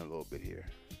zoom in a little bit here.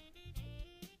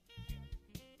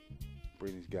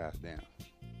 Bring these guys down.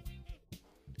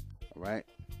 All right.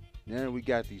 Then we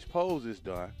got these poses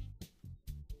done.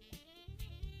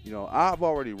 You know, I've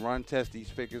already run test these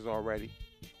figures already,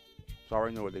 so I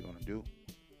already know what they're gonna do.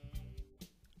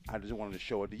 I just wanted to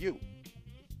show it to you,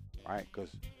 right?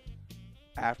 Because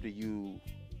after you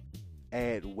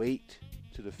add weight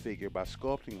to the figure by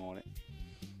sculpting on it,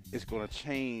 it's gonna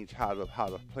change how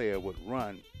the player would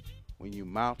run when you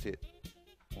mount it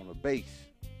on a base,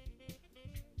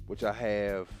 which I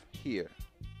have here.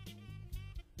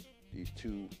 These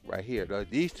two right here.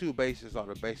 These two bases are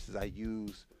the bases I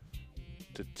use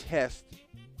to test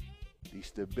the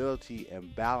stability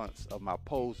and balance of my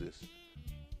poses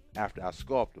after I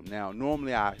sculpt them. Now,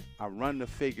 normally I run the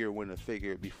figure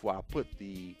before I put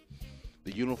the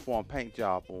uniform paint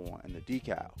job on and the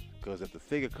decal, because if the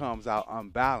figure comes out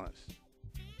unbalanced,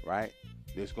 right,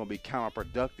 it's going to be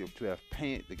counterproductive to have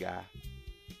painted the guy,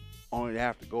 only to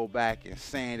have to go back and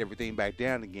sand everything back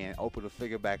down again, open the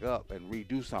figure back up and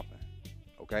redo something.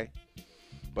 Okay,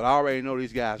 but I already know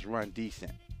these guys run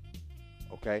decent.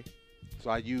 Okay, so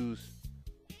I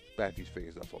back these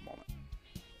figures up for a moment.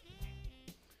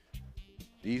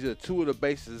 These are two of the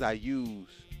bases I use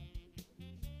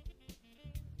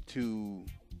to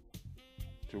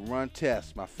run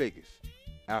test my figures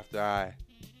after I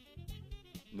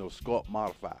sculpt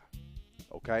modify.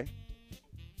 Okay,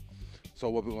 so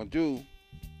what we're gonna do,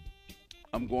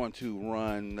 I'm going to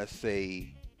run, let's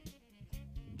say,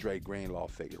 Dre Greenlaw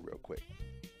figure real quick.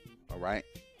 All right,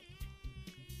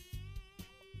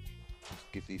 let's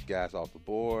get these guys off the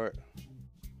board,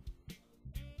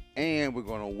 and we're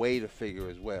gonna weigh the figure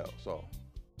as well. So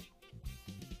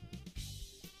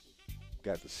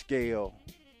got the scale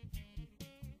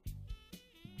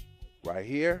right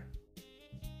here.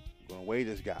 We're gonna weigh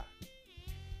this guy,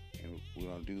 and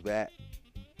we're gonna do that.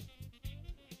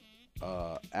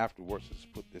 Afterwards, let's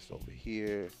put this over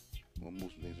here. We'll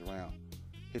move some things around.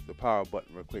 Hit the power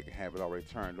button real quick and have it already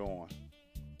turned on.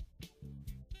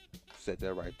 Set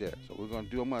that right there. So we're gonna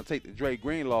do, I'm gonna take the Dre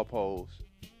Greenlaw pose,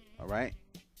 all right,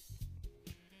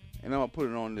 and I'm gonna put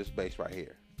it on this base right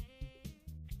here.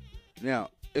 Now,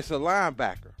 it's a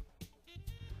linebacker,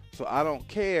 so I don't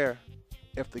care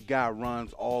if the guy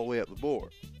runs all the way up the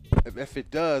board. If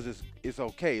it does, it's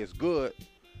okay, it's good.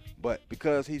 But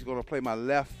because he's gonna play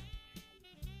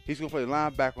he's gonna play the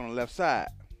linebacker on the left side,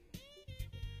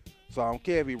 so I don't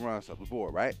care if he runs up the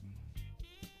board, right?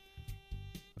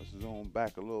 Let's zoom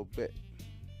back a little bit.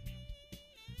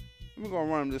 We're gonna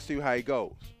run him to see how he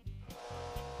goes.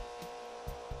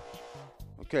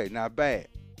 Okay, not bad.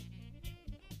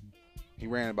 He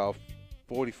ran about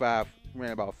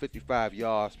 55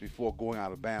 yards before going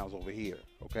out of bounds over here.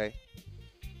 Okay,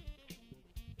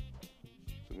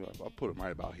 so I'll put him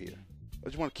right about here. I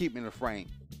just want to keep him in the frame,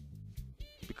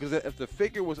 because if the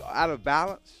figure was out of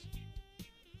balance,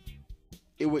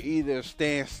 it would either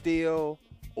stand still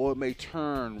or it may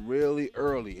turn really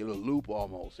early. It'll loop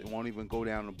almost. It won't even go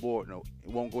down the board. No, it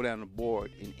won't go down the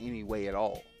board in any way at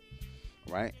all.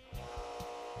 Right?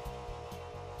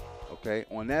 Okay,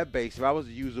 on that base, if I was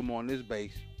to use him on this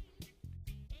base,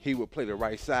 he would play the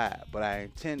right side, but I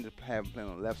intend to have him play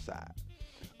on the left side.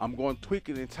 I'm going to tweak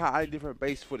an entirely different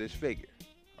base for this figure.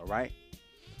 All right?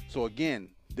 So again,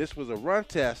 this was a run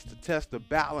test to test the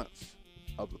balance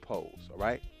of the pose. All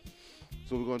right?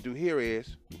 So what we're going to do here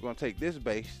is we're going to take this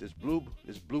base, this blue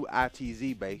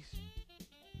ITZ base.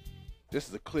 This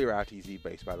is a clear ITZ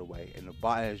base, by the way, and the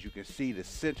bottom, as you can see, the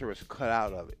center is cut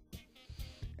out of it,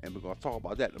 and we're going to talk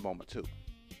about that in a moment too.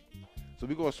 So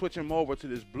we're going to switch him over to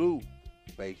this blue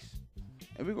base,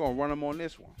 and we're going to run him on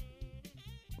this one.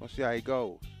 Let's see how he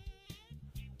goes.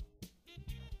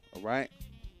 All right,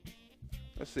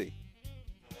 let's see.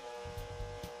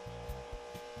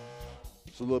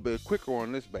 a little bit quicker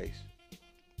on this base.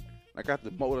 I got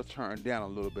the motor turned down a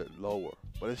little bit lower,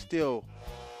 but it's still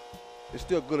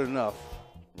good enough,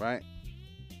 right?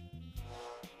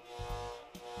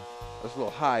 That's a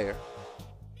little higher.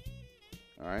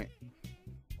 All right.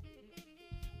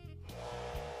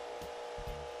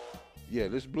 Yeah,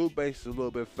 this blue bass is a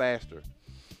little bit faster.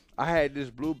 I had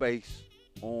this blue bass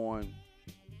on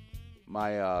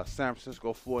my San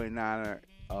Francisco 49er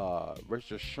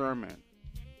Richard Sherman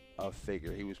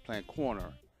figure. He was playing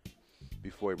corner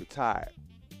before he retired.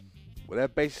 Well,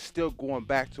 that bass is still going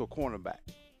back to a cornerback.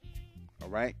 All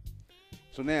right.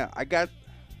 So now I got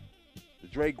the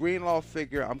Dre Greenlaw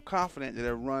figure. I'm confident that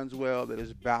it runs well, that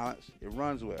it's balanced. It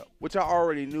runs well, which I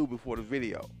already knew before the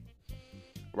video.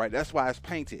 Right. That's why it's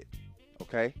painted.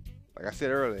 Okay. Like I said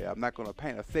earlier, I'm not going to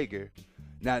paint a figure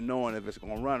not knowing if it's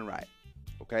going to run right.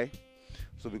 Okay.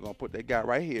 So we're going to put that guy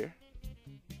right here.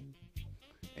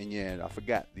 And yeah, I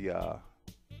forgot the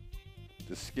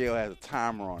scale has a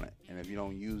timer on it, and if you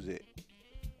don't use it,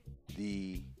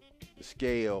 the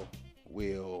scale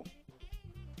will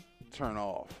turn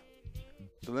off.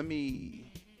 So let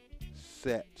me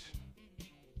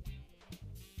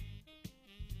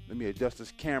adjust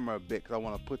this camera a bit, because I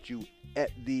want to put you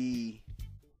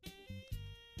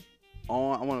I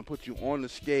want to put you on the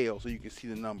scale so you can see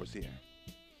the numbers here.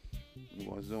 I'm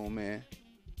going to zoom in.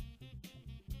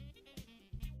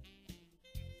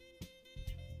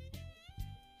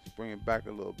 Bring it back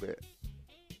a little bit.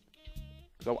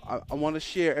 So I want to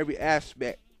share every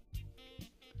aspect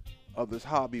of this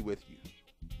hobby with you.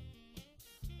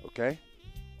 Okay?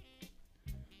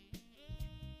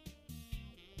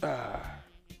 Gotta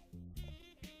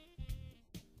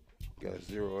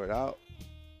zero it out.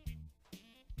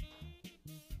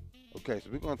 Okay, so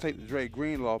we're going to take the Dre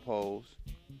Greenlaw pose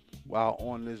while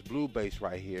on this blue bass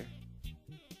right here.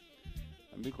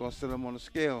 And we're going to set him on the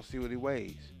scale and see what he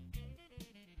weighs.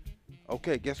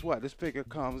 Okay, guess what? This figure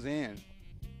comes in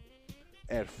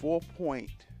at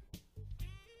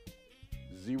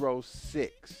 4.06.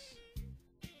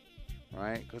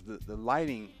 Right? Because the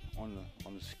lighting on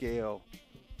the scale,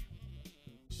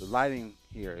 the lighting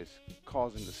here is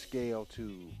causing the scale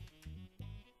to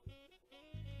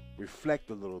reflect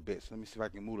a little bit. So let me see if I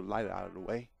can move the light out of the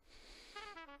way.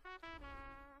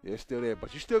 Yeah, it's still there,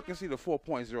 but you still can see the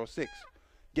 4.06.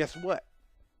 Guess what?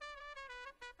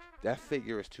 That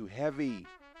figure is too heavy.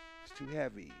 It's too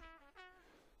heavy.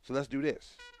 So let's do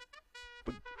this.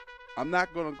 But I'm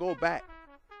not going to go back,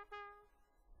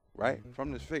 right,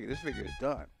 from this figure. This figure is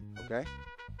done, okay?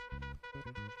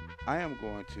 I am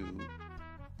going to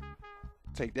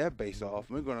take that base off.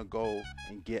 We're going to go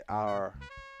and get our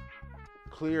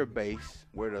clear base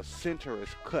where the center is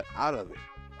cut out of it.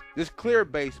 This clear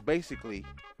base basically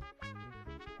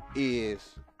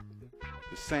is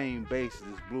the same base as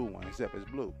this blue one, except it's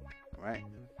blue, right?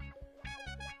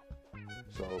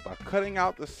 So by cutting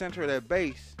out the center of that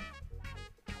base,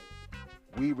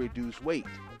 we reduce weight.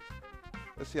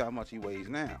 Let's see how much he weighs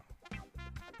now.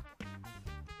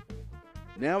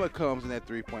 Now it comes in at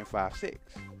 3.56.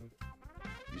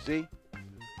 You see?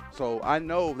 So I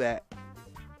know that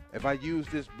if I use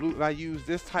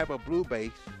this type of blue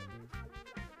base,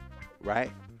 right,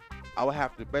 I would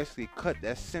have to basically cut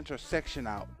that center section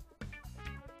out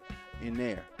in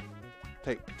there.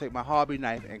 Take my hobby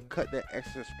knife and cut that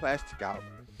excess plastic out,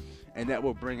 and that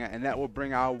will bring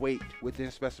our weight within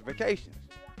specifications.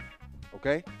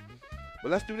 Okay?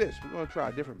 But let's do this. We're gonna try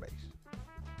a different base.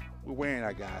 We're wearing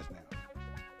our guys now.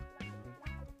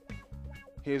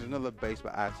 Here's another base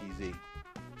by ITZ.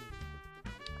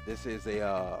 This is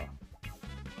a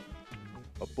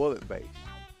bullet base.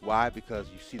 Why? Because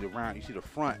you see the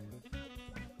front.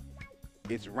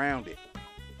 It's rounded.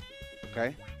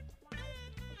 Okay?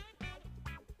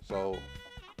 So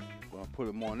we're gonna put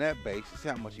him on that base and see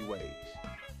how much he weighs.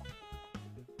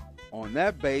 On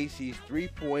that base, he's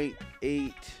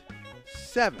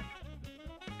 3.87.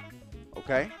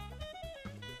 Okay?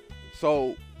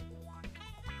 So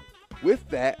with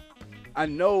that, I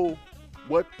know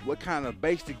what kind of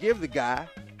base to give the guy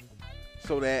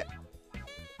so that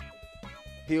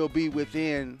he'll be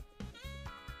within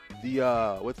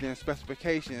the within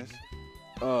specifications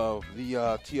of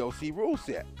the TOC rule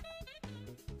set.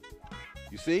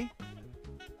 You see?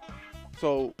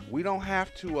 So we don't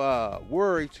have to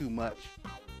worry too much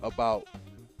about,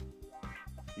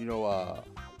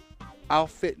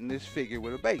 outfitting this figure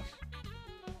with a base.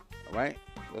 All right?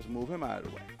 Let's move him out of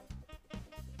the way.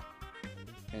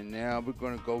 And now we're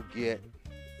going to go get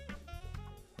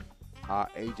our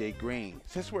AJ Green.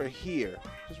 Since we're here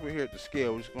at the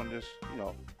scale, we're just going to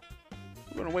we're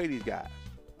going to weigh these guys.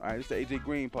 All right, it's the AJ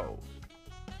Green pose.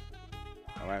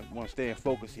 All right, we want to stay in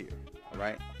focus here. All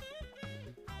right,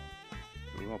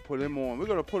 we're gonna put him on. We're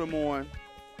gonna put him on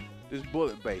this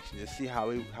bullet base and just see how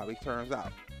he turns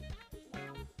out.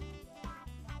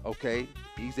 Okay,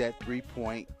 he's at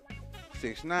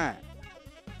 3.69.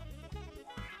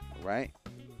 All right.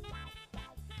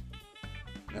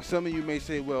 Now some of you may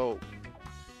say, well,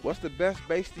 what's the best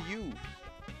base to use?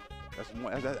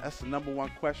 That's the number one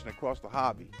question across the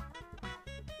hobby.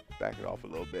 Back it off a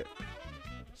little bit.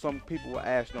 Some people will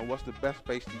ask, what's the best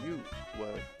base to use?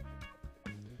 Well,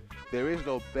 there is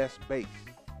no best base.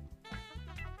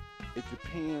 It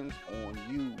depends on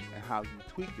you and how you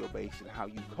tweak your base and how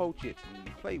you coach it and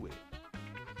you play with it.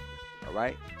 All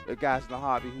right? There are guys in the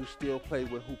hobby who still play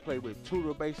with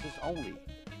tutor bases only,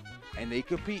 and they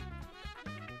compete.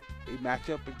 They match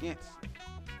up against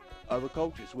other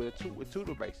coaches with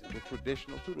tutor bases, with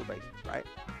traditional tutor bases, right?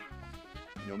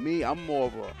 Me, I'm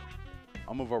a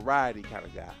variety kind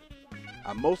of guy.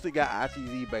 I mostly got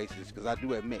ITZ bases because I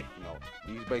do admit,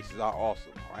 these bases are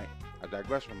awesome, all right? I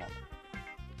digress for a moment.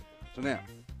 So now,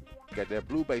 got that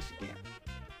blue base again.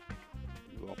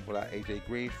 We're going to put our AJ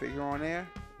Green figure on there.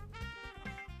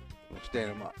 We're going to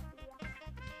stand him up.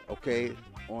 Okay,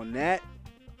 on that,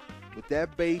 with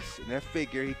that base and that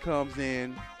figure, he comes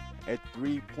in at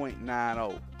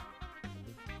 3.90.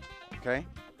 Okay?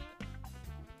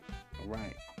 All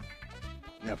right.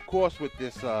 Now, of course, with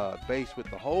this base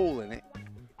with the hole in it,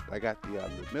 I got the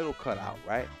middle cut out,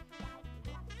 right?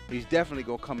 He's definitely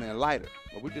going to come in lighter,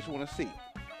 but we just want to see.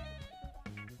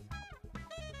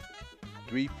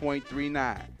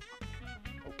 3.39.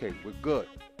 Okay, we're good.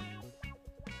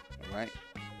 All right.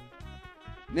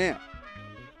 Now,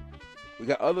 we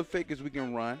got other figures we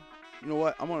can run. You know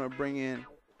what? I'm going to bring in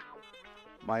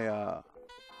my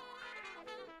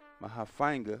my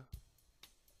Hafanga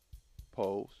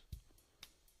pose.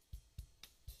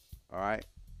 All right.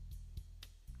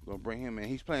 We're going to bring him in.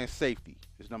 He's playing safety.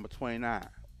 It's number 29.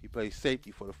 He plays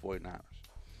safety for the 49ers.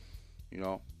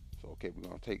 So, okay, we're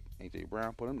going to take A.J.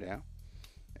 Brown, put him down.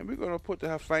 And we're going to put the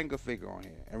Hafanga figure on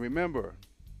here. And remember,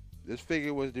 this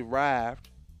figure was derived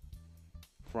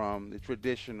from the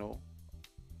traditional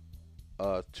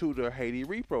Tudor Haiti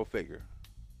Repro figure.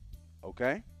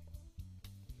 Okay?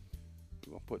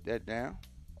 We're going to put that down.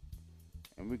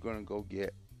 And we're going to go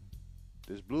get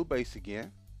this blue base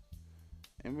again.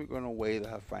 And we're going to weigh the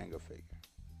Hafanga figure.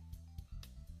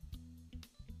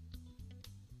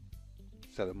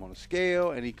 Set him on a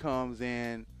scale, and he comes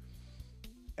in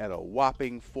at a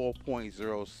whopping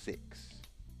 4.06.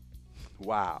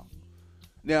 Wow.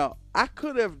 Now, I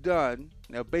could have done,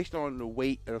 based on the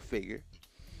weight of the figure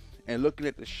and looking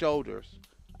at the shoulders,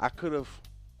 I could have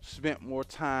spent more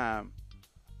time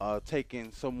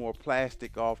taking some more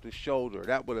plastic off the shoulder.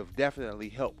 That would have definitely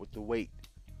helped with the weight.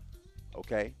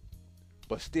 Okay?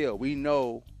 But still, we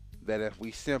know that if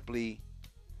we simply,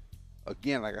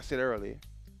 again, like I said earlier,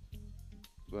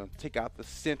 we're going to take out the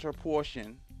center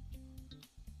portion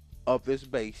of this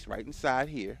base right inside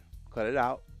here, cut it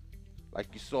out, like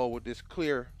you saw with this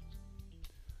clear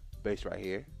base right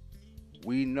here.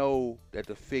 We know that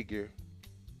the figure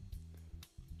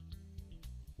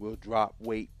will drop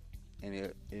weight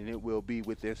and it will be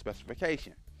within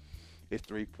specification. It's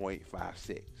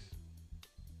 3.56.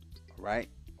 All right.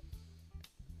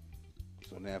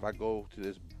 So now if I go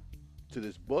to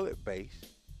this bullet base,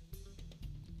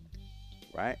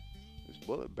 right? This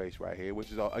bullet base right here,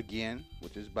 which is by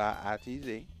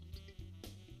ITZ.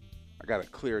 I got a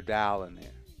clear dial in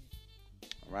there.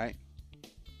 All right.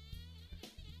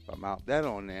 If I mount that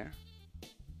on there,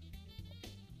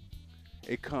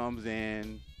 it comes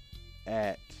in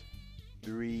at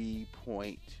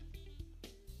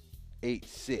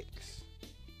 3.86.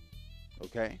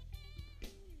 Okay.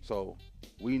 So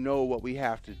we know what we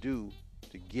have to do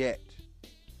to get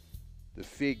the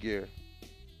figure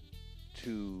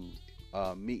to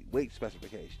meet weight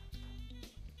specifications.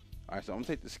 All right, so I'm gonna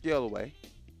take the scale away.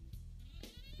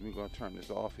 We're gonna turn this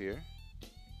off here.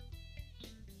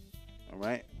 All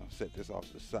right, I'll set this off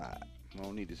to the side. I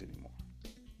don't need this anymore.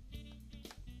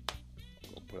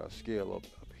 Gonna put our scale up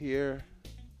here,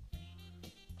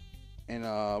 and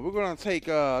we're gonna take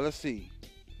let's see,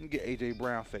 let me get AJ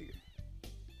Brown figure.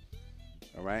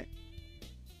 All right,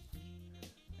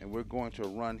 and we're going to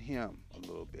run him a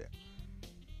little bit.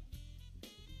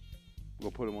 We're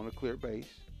gonna put him on a clear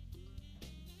base,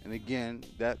 and again,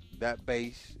 that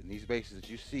base and these bases that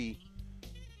you see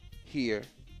here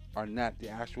are not the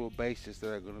actual bases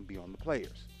that are going to be on the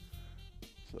players.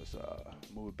 So let's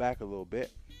move it back a little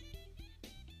bit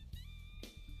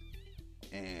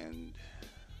and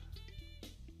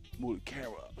move the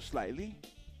camera up slightly.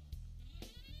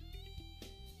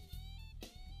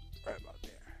 Right about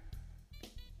there.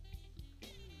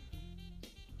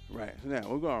 Right. So now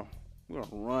we're gonna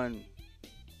run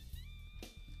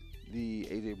the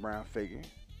AJ Brown figure.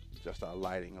 Just our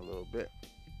lighting a little bit.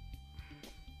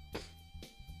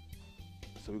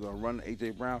 So we're gonna run the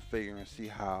AJ Brown figure and see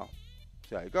how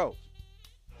it goes.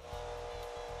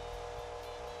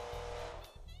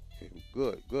 Okay,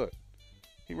 good.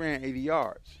 He ran 80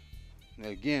 yards. Now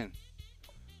again,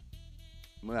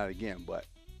 well, not again, but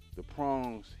the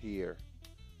prongs here,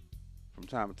 from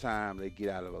time to time, they get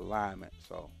out of alignment.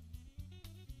 So,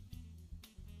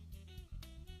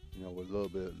 you know, with a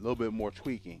little bit more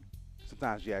tweaking,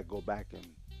 sometimes you gotta go back and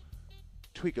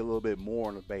tweak a little bit more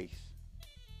on the base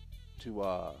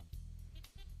to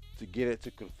get it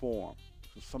to conform.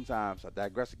 So sometimes, I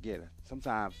digress again.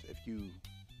 Sometimes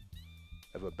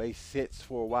if a base sits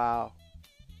for a while,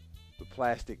 the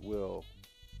plastic will,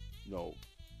 you know,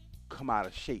 come out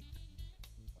of shape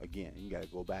again. You got to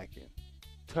go back and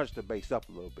touch the base up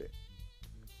a little bit.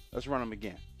 Let's run them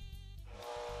again.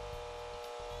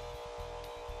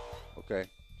 Okay,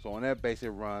 so on that base it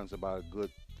runs about a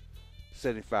good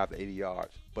 75 to 80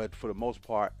 yards, but for the most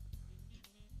part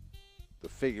the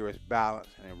figure is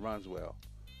balanced and it runs well.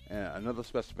 And another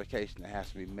specification that has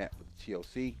to be met with the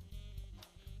TOC,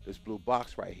 this blue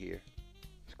box right here,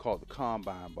 it's called the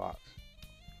Combine box.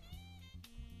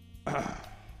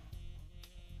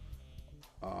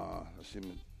 Let's see,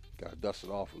 gotta dust it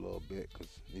off a little bit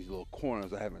because these little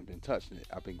corners, I haven't been touching it.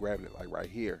 I've been grabbing it like right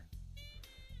here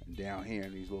and down here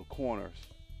in these little corners.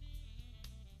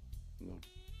 You know,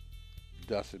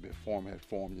 dust had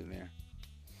formed in there.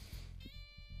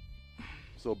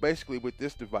 So basically with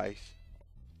this device,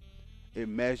 it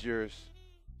measures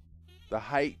the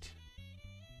height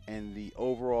and the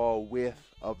overall width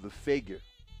of the figure,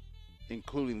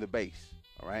 including the base.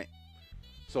 All right.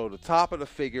 So the top of the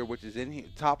figure, which is in here,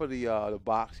 top of the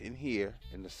box in here,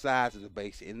 and the sides of the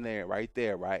base in there, right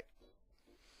there, right.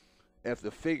 If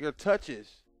the figure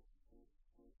touches,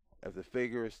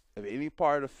 if any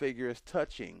part of the figure is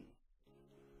touching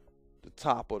the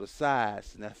top or the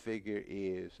sides, then that figure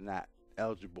is not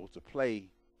eligible to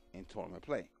play in tournament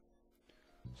play.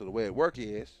 So the way it works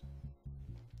is,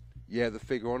 you have the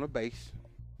figure on the base.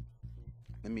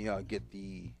 Let me get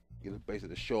the base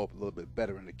to show up a little bit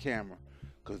better in the camera,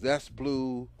 because that's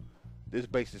blue, this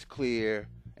base is clear,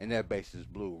 and that base is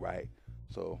blue, right?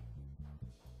 So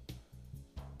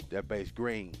that base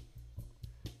green,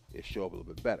 it show up a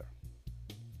little bit better.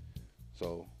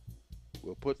 So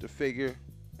we'll put the figure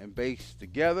and base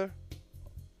together,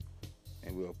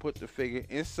 and we'll put the figure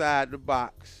inside the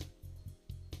box.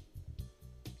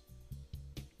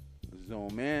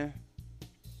 Zoom in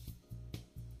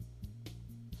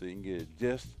so you can get it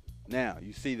just now.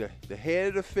 You see the head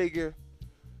of the figure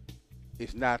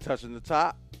is not touching the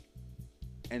top,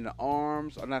 and the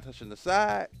arms are not touching the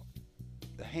side,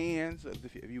 the hands,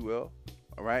 if you will.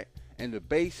 All right, and the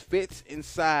base fits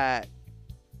inside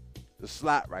the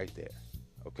slot right there.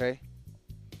 Okay,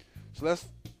 so let's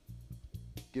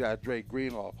get our Drake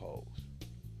Greenlaw pose.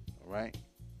 All right,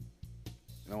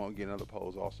 and I want to get another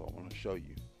pose also. I want to show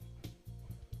you.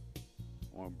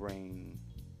 I want to bring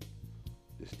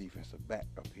this defensive back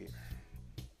up here.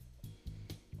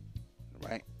 All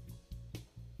right,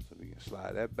 so we can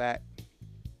slide that back,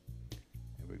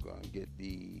 and we're going to get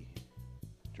the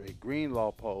Drake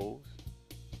Greenlaw pose,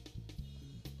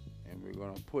 and we're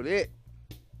going to put it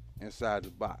inside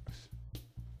the box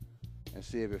and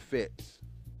see if it fits.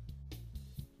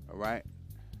 All right,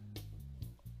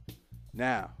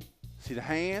 now see the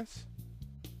hands,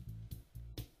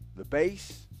 the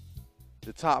base,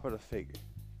 the top of the figure,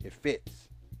 it fits.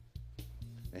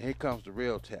 And here comes the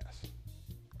real test,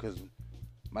 because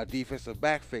my defensive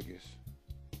back figures,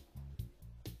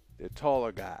 they're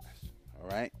taller guys. All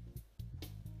right,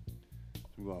 so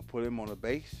we're going to put him on the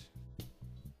base,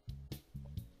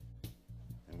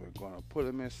 and we're going to put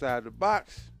him inside the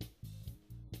box.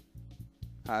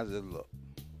 How does it look?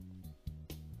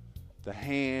 The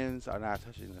hands are not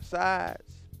touching the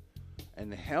sides,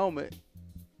 and the helmet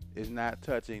is not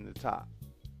touching the top.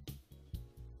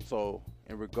 So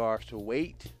in regards to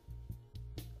weight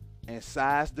and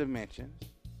size dimensions,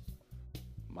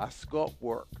 my sculpt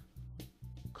work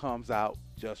comes out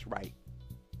just right.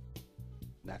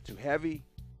 Not too heavy,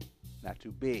 not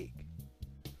too big.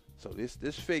 So this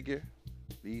figure,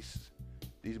 these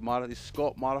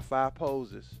sculpt modified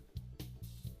poses,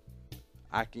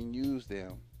 I can use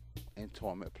them in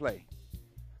tournament play.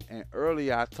 And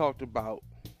earlier I talked about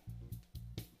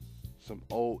some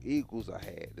old Eagles I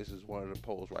had. This is one of the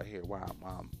poses right here while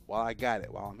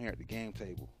I'm here at the game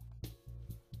table.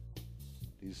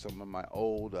 These are some of my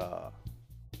old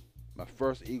my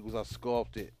first Eagles I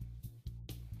sculpted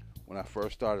when I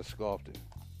first started sculpting.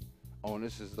 Oh, and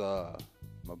this is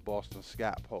my Boston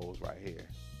Scott pose right here.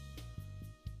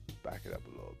 Back it up a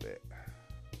little bit.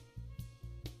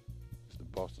 It's the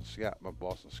Boston Scott, my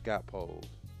Boston Scott pose.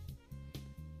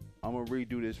 I'm gonna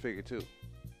redo this figure too.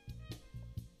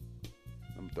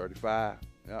 Number 35.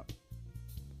 Yep.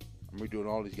 I'm redoing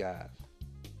all these guys.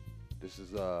 This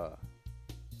is my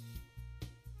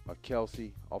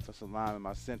Kelsey offensive lineman,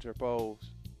 my center pose.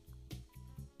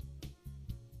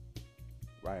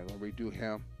 Right, I'm gonna redo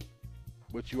him,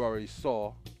 which you already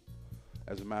saw,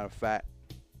 as a matter of fact.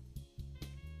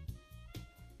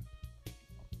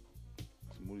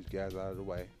 Let's move these guys out of the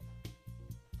way.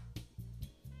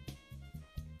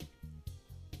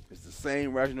 It's the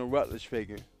same Reginald Rutledge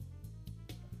figure,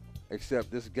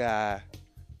 except this guy,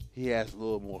 he has a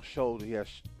little more shoulder. He has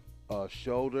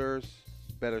shoulders,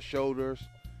 better shoulders,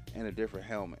 and a different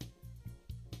helmet.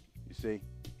 You see?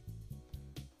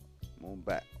 Move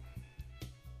back.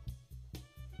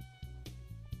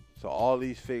 So all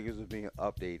these figures are being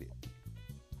updated.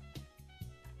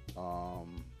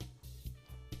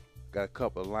 Got a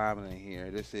couple of linemen in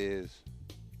here. This is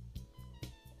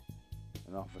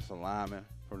an offensive lineman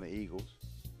from the Eagles,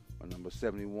 number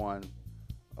 71.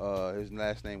 His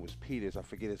last name was Peters. I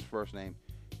forget his first name.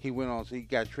 He went on, so he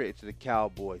got traded to the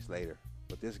Cowboys later.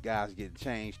 But this guy's getting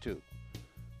changed too.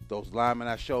 Those linemen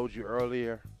I showed you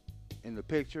earlier in the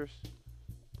pictures,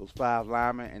 those 5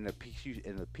 linemen, and the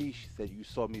piece that you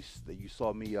saw me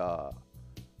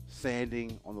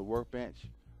sanding on the workbench,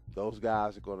 those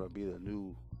guys are gonna be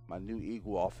my new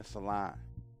Eagle offensive line.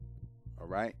 All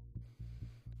right.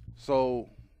 So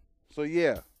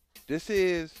yeah, this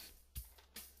is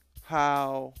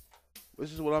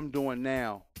what I'm doing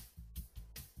now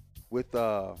with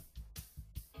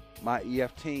my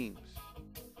EF teams.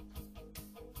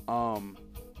 I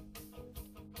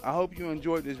hope you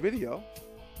enjoyed this video,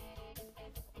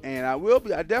 and I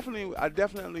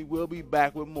definitely will be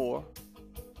back with more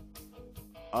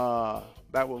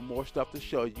stuff to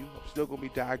show you. I'm still gonna be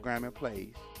diagramming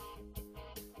plays.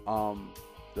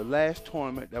 The last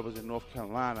tournament that was in North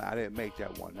Carolina, I didn't make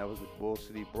that one. That was the Bull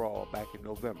City Brawl back in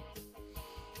November.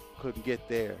 Couldn't get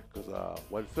there because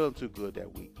wasn't feeling too good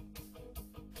that week,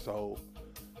 so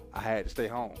I had to stay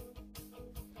home.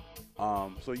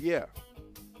 So yeah,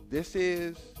 this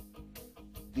is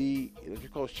the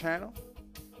Electric Coach channel.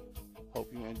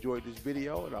 Hope you enjoyed this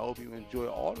video, and I hope you enjoy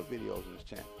all the videos on this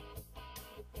channel.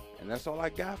 And that's all I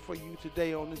got for you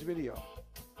today on this video.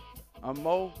 I'm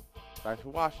Mo. Thanks for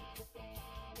watching.